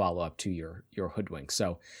a follow-up to your hoodwink.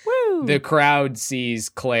 So Woo! the crowd sees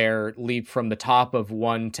Claire leap from the top of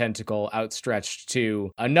one tentacle outstretched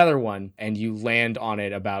to another one, and you land on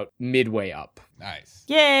it about midway up. Nice.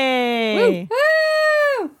 Yay!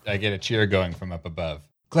 Woo! I get a cheer going from up above.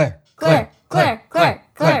 Claire. Claire.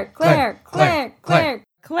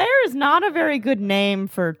 Claire is not a very good name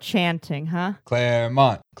for chanting, huh?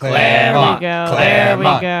 Claremont. Claremont. There we go. Claremont. There we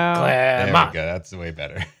go. There we Claremont. go. That's way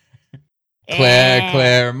better. Eh.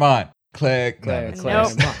 Claremont. Claire, No,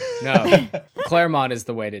 Claremont. No, Claremont is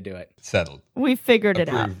the way to do it. settled. We figured it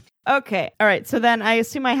out. Approved. Okay. All right. So then I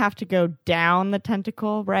assume I have to go down the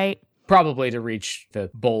tentacle, right? Probably to reach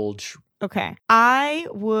the bulge Okay. I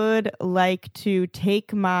would like to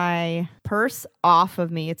take my purse off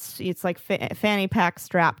of me. It's like fanny pack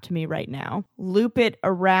strapped to me right now. Loop it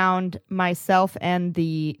around myself and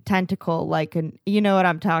the tentacle like you know what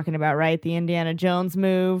I'm talking about, right? The Indiana Jones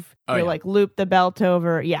move. Oh, you yeah. like loop the belt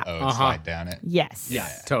over. Yeah. Oh, slide down it. Yes. Yeah,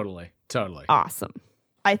 totally. Awesome.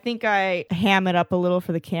 I think I ham it up a little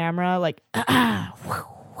for the camera, like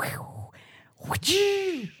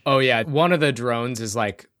Oh yeah, one of the drones is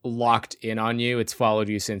like locked in on you. It's followed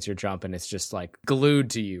you since your jump, and it's just like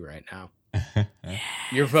glued to you right now.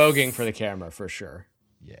 You're voguing for the camera for sure.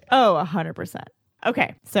 Yeah. Oh, 100%.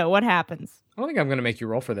 Okay, so what happens? I don't think I'm going to make you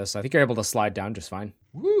roll for this. I think you're able to slide down just fine.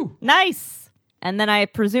 Woo. Nice. And then I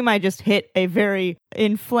presume I just hit a very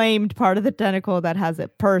inflamed part of the tentacle that has a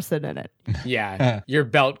person in it. Yeah, your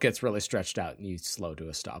belt gets really stretched out and you slow to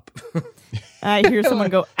a stop. I hear someone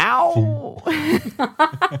go, ow.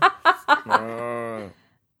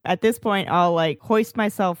 At this point, I'll like hoist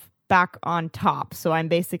myself back on top. So I'm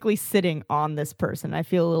basically sitting on this person. I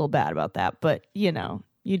feel a little bad about that, but you know,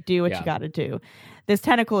 you do what you got to do. This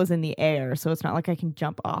tentacle is in the air, so it's not like I can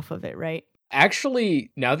jump off of it, right?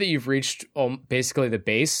 Actually, now that you've reached basically the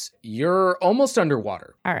base, you're almost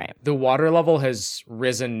underwater. All right. The water level has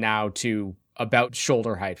risen now to about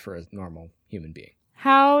shoulder height for a normal human being.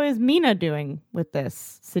 How is Mina doing with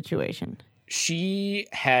this situation? She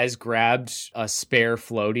has grabbed a spare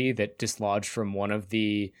floaty that dislodged from one of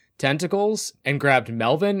the tentacles and grabbed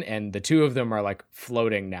Melvin, and the two of them are like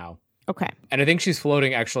floating now. Okay. And I think she's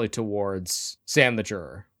floating actually towards Sam the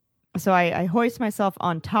juror. So I hoist myself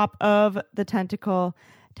on top of the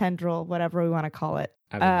tendril, whatever we want to call it.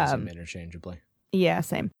 I would use them interchangeably. Yeah,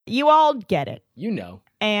 same. You all get it. You know.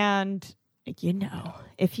 And you know.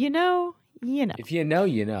 If you know, you know. If you know,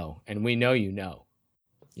 you know. And we know you know.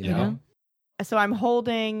 You know? So I'm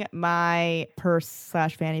holding my purse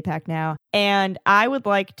 / fanny pack now, and I would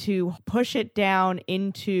like to push it down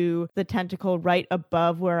into the tentacle right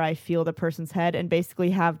above where I feel the person's head and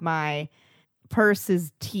basically have my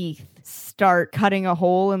purse's teeth start cutting a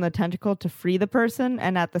hole in the tentacle to free the person.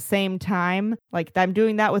 And at the same time, like I'm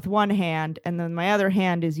doing that with one hand, and then my other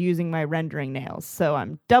hand is using my rendering nails. So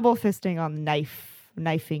I'm double fisting on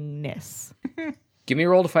knifingness. Give me a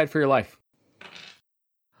roll to fight for your life.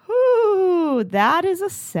 Ooh, that is a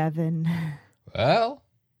 7. Well,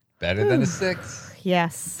 better than a 6.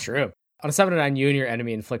 Yes. True. On a 7 to 9, you and your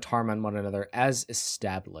enemy inflict harm on one another as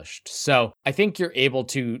established. So I think you're able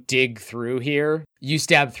to dig through here. You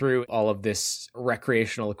stab through all of this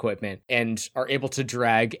recreational equipment and are able to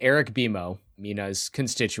drag Eric Bimo, Mina's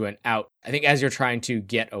constituent, out. I think as you're trying to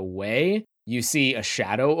get away, you see a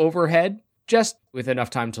shadow overhead, just with enough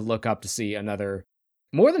time to look up to see another.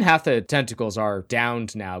 More than half the tentacles are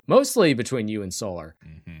downed now, mostly between you and Solar.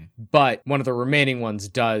 Mm-hmm. But one of the remaining ones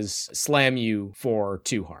does slam you for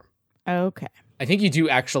 2 harm. Okay. I think you do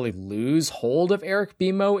actually lose hold of Eric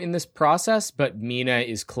Bimo in this process, but Mina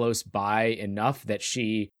is close by enough that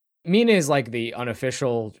Mina is like the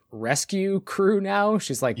unofficial rescue crew now.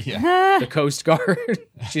 She's like the Coast Guard.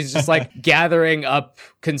 She's just like gathering up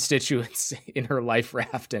constituents in her life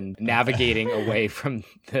raft and navigating away from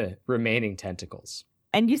the remaining tentacles.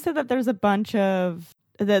 And you said that there's a bunch of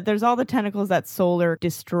there's all the tentacles that Solar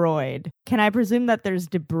destroyed. Can I presume that there's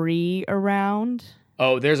debris around?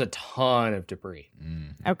 Oh, there's a ton of debris.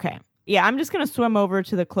 Okay. Yeah, I'm just going to swim over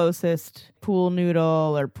to the closest pool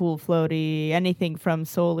noodle or pool floaty, anything from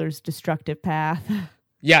Solar's destructive path.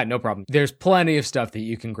 Yeah, no problem. There's plenty of stuff that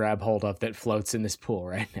you can grab hold of that floats in this pool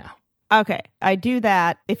right now. Okay, I do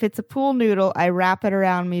that. If it's a pool noodle, I wrap it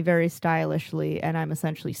around me very stylishly, and I'm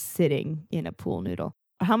essentially sitting in a pool noodle.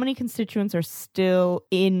 How many constituents are still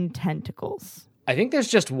in tentacles? I think there's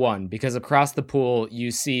just one, because across the pool, you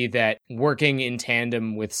see that working in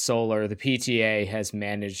tandem with Solar, the PTA has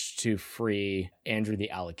managed to free Andrew the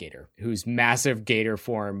alligator, whose massive gator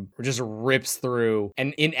form just rips through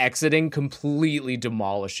and in exiting completely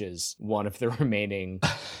demolishes one of the remaining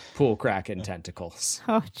pool kraken tentacles.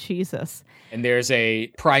 Oh, Jesus. And there's a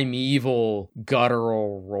primeval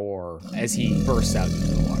guttural roar as he bursts out into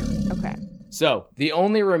the water. Okay. So the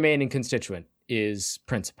only remaining constituent is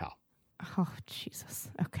Principal. Oh,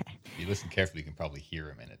 Jesus. Okay. If you listen carefully, you can probably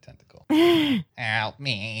hear him in a tentacle. Help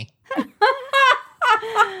me.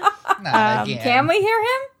 Not again. Can we hear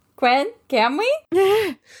him? Quinn, can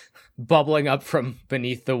we? Bubbling up from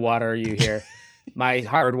beneath the water, you hear, "My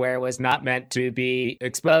hardware was not meant to be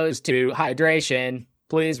exposed to hydration.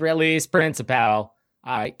 Please release Principal.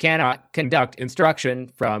 I cannot conduct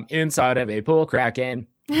instruction from inside of a pool kraken."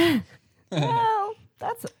 Well,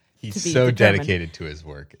 that's... He's so dedicated to his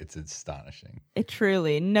work. It's astonishing. It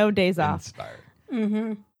truly, no days off. Inspired.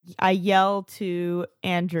 Mm-hmm. I yell to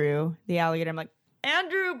Andrew, the alligator. I'm like,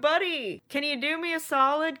 Andrew, buddy, can you do me a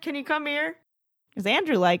solid? Can you come here? Because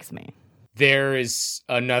Andrew likes me. There is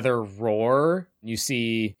another roar. You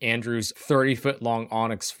see Andrew's 30-foot long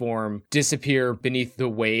onyx form disappear beneath the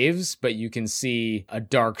waves, but you can see a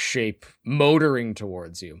dark shape motoring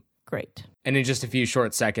towards you. Great. And in just a few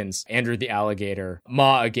short seconds, Andrew the alligator,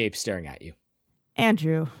 maw agape, staring at you.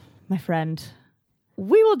 Andrew, my friend,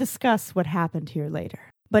 we will discuss what happened here later.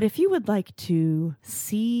 But if you would like to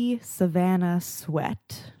see Savannah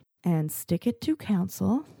sweat and stick it to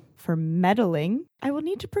council for meddling, I will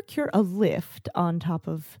need to procure a lift on top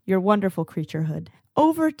of your wonderful creaturehood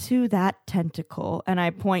over to that tentacle. And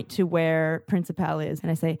I point to where Principal is and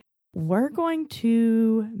I say, we're going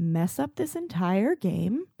to mess up this entire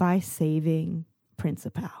game by saving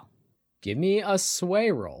Principal. Give me a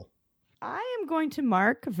sway roll. I am going to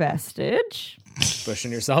mark vestige.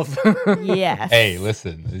 Pushing yourself. Yes. Hey,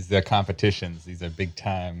 listen, these are competitions. These are big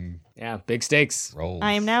time Yeah, big stakes. rolls.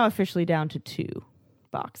 I am now officially down to 2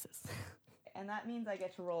 boxes. And that means I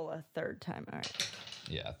get to roll a third time. All right.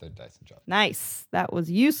 Yeah, third dice and job. Nice. That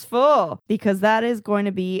was useful because that is going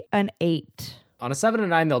to be an 8. On a 7 and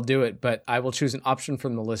 9, they'll do it, but I will choose an option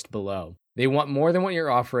from the list below. They want more than what you're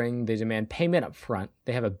offering. They demand payment up front.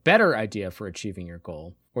 They have a better idea for achieving your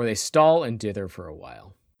goal, or they stall and dither for a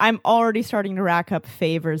while. I'm already starting to rack up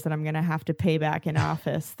favors that I'm going to have to pay back in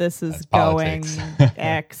office. This is That's going politics.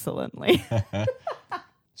 excellently.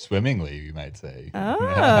 Swimmingly, you might say.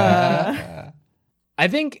 Ah. I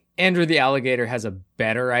think Andrew the alligator has a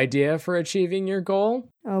better idea for achieving your goal.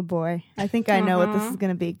 Oh boy. I think I know what this is going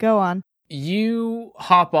to be. Go on. You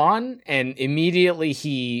hop on, and immediately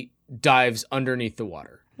he dives underneath the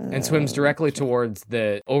water and swims directly towards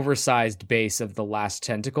the oversized base of the last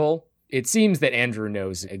tentacle. It seems that Andrew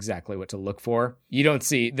knows exactly what to look for. You don't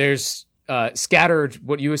see, there's scattered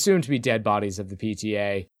what you assume to be dead bodies of the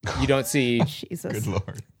PTA. You don't see Jesus. Good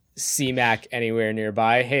lord. CMAC anywhere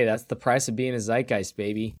nearby. Hey, that's the price of being a zeitgeist,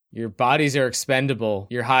 baby. Your bodies are expendable.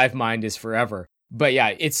 Your hive mind is forever. But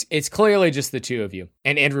yeah, it's clearly just the two of you.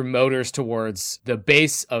 And Andrew motors towards the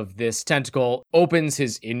base of this tentacle, opens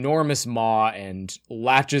his enormous maw and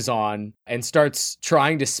latches on and starts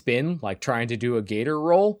trying to spin, like trying to do a gator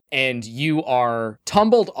roll. And you are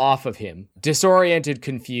tumbled off of him, disoriented,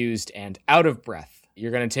 confused, and out of breath.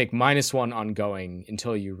 You're going to take -1 on going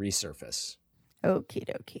until you resurface. Okie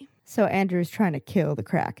dokie. So Andrew's trying to kill the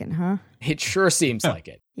Kraken, huh? It sure seems like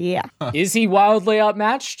it. Yeah. Is he wildly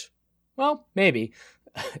outmatched? Well, maybe.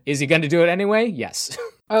 Is he going to do it anyway? Yes.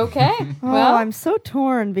 Okay. Oh, Well, I'm so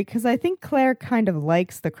torn because I think Claire kind of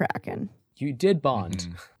likes the Kraken. You did bond.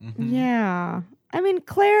 Yeah. I mean,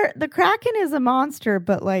 Claire, the Kraken is a monster,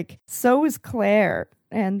 but like, so is Claire.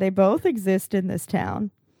 And they both exist in this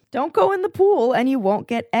town. Don't go in the pool and you won't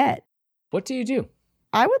get et. What do you do?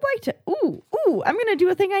 I would like to, I'm going to do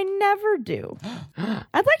a thing I never do.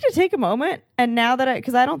 I'd like to take a moment. And now that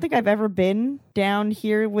because I don't think I've ever been down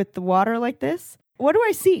here with the water like this. What do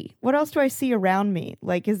I see? What else do I see around me?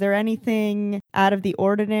 Like, is there anything out of the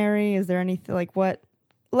ordinary? Is there anything like what?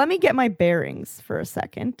 Let me get my bearings for a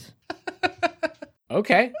second.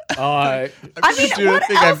 Okay. I'm mean, gonna do a what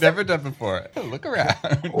thing else- I've never done before. Look around.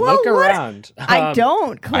 Well, Look what? around. I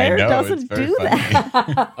don't. Claire know, doesn't it's very do funny.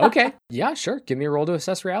 that. Okay. Yeah, sure. Give me a roll to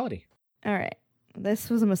assess reality. All right. This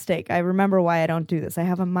was a mistake. I remember why I don't do this. I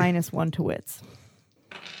have a -1 to wits.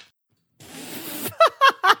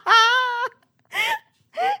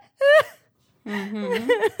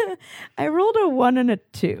 I rolled a 1 and a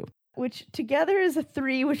 2, which together is a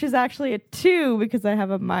 3, which is actually a 2 because I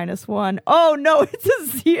have a -1. Oh no, it's a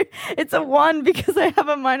 0. It's a 1 because I have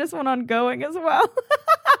a -1 on going as well.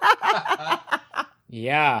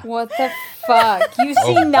 Yeah. what the fuck? You see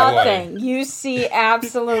Oh, boy. nothing. You see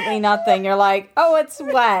absolutely nothing. You're like, oh, it's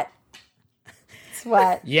wet. It's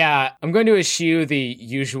wet. Yeah. I'm going to eschew the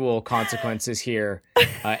usual consequences here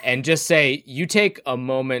and just say you take a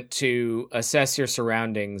moment to assess your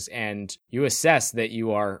surroundings and you assess that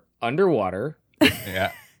you are underwater.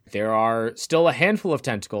 Yeah. There are still a handful of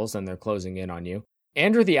tentacles and they're closing in on you.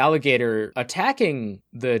 Andrew the alligator attacking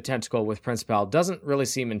the tentacle with Principal doesn't really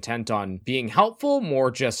seem intent on being helpful, more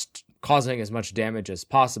just causing as much damage as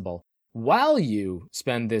possible. While you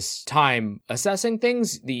spend this time assessing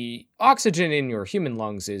things, the oxygen in your human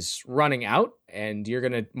lungs is running out, and you're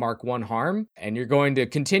going to mark 1 harm, and you're going to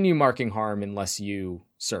continue marking harm unless you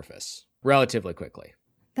surface relatively quickly.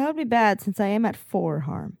 That would be bad since I am at 4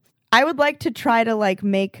 harm. I would like to try to like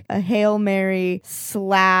make a Hail Mary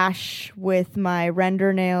slash with my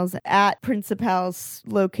render nails at Principal's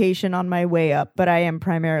location on my way up, but I am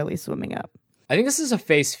primarily swimming up. I think this is a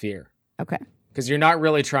face fear. Okay. because you're not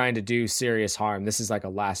really trying to do serious harm. This is like a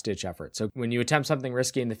last-ditch effort. So when you attempt something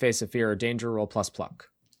risky in the face of fear or danger, roll plus pluck.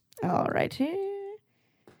 All right.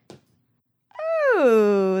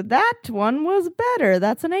 Oh, that one was better.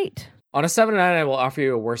 That's an 8. On a 7 and 9, I will offer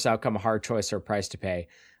you a worse outcome, a hard choice, or a price to pay.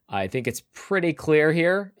 I think it's pretty clear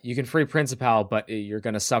here. You can free Principal, but you're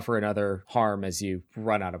going to suffer another harm as you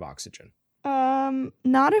run out of oxygen.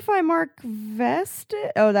 Not if I mark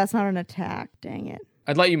vested. Oh, that's not an attack. Dang it.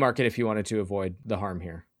 I'd let you mark it if you wanted to avoid the harm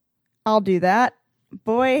here. I'll do that.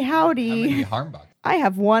 Boy, howdy. How many harm bucks? I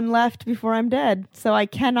have 1 left before I'm dead, so I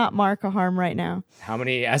cannot mark a harm right now. How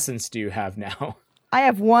many essence do you have now? I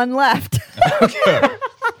have 1 left. Okay.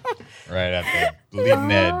 Right at the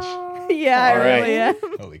bleeding edge. Yeah, I All right. really am.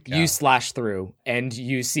 Holy cow. You slash through, and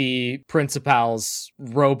you see Principal's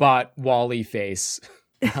robot Wally face,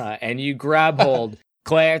 and you grab hold.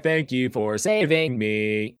 Claire, thank you for saving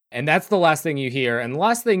me. And that's the last thing you hear, and the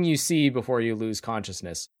last thing you see before you lose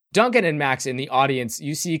consciousness. Duncan and Max in the audience,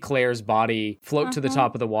 you see Claire's body float to the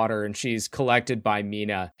top of the water, and she's collected by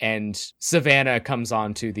Mina. And Savannah comes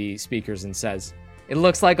on to the speakers and says, "It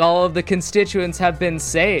looks like all of the constituents have been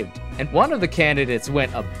saved, and one of the candidates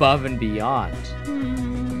went above and beyond."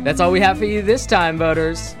 That's all we have for you this time,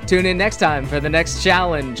 voters. Tune in next time for the next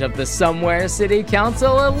challenge of the Somewhere City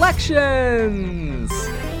Council elections.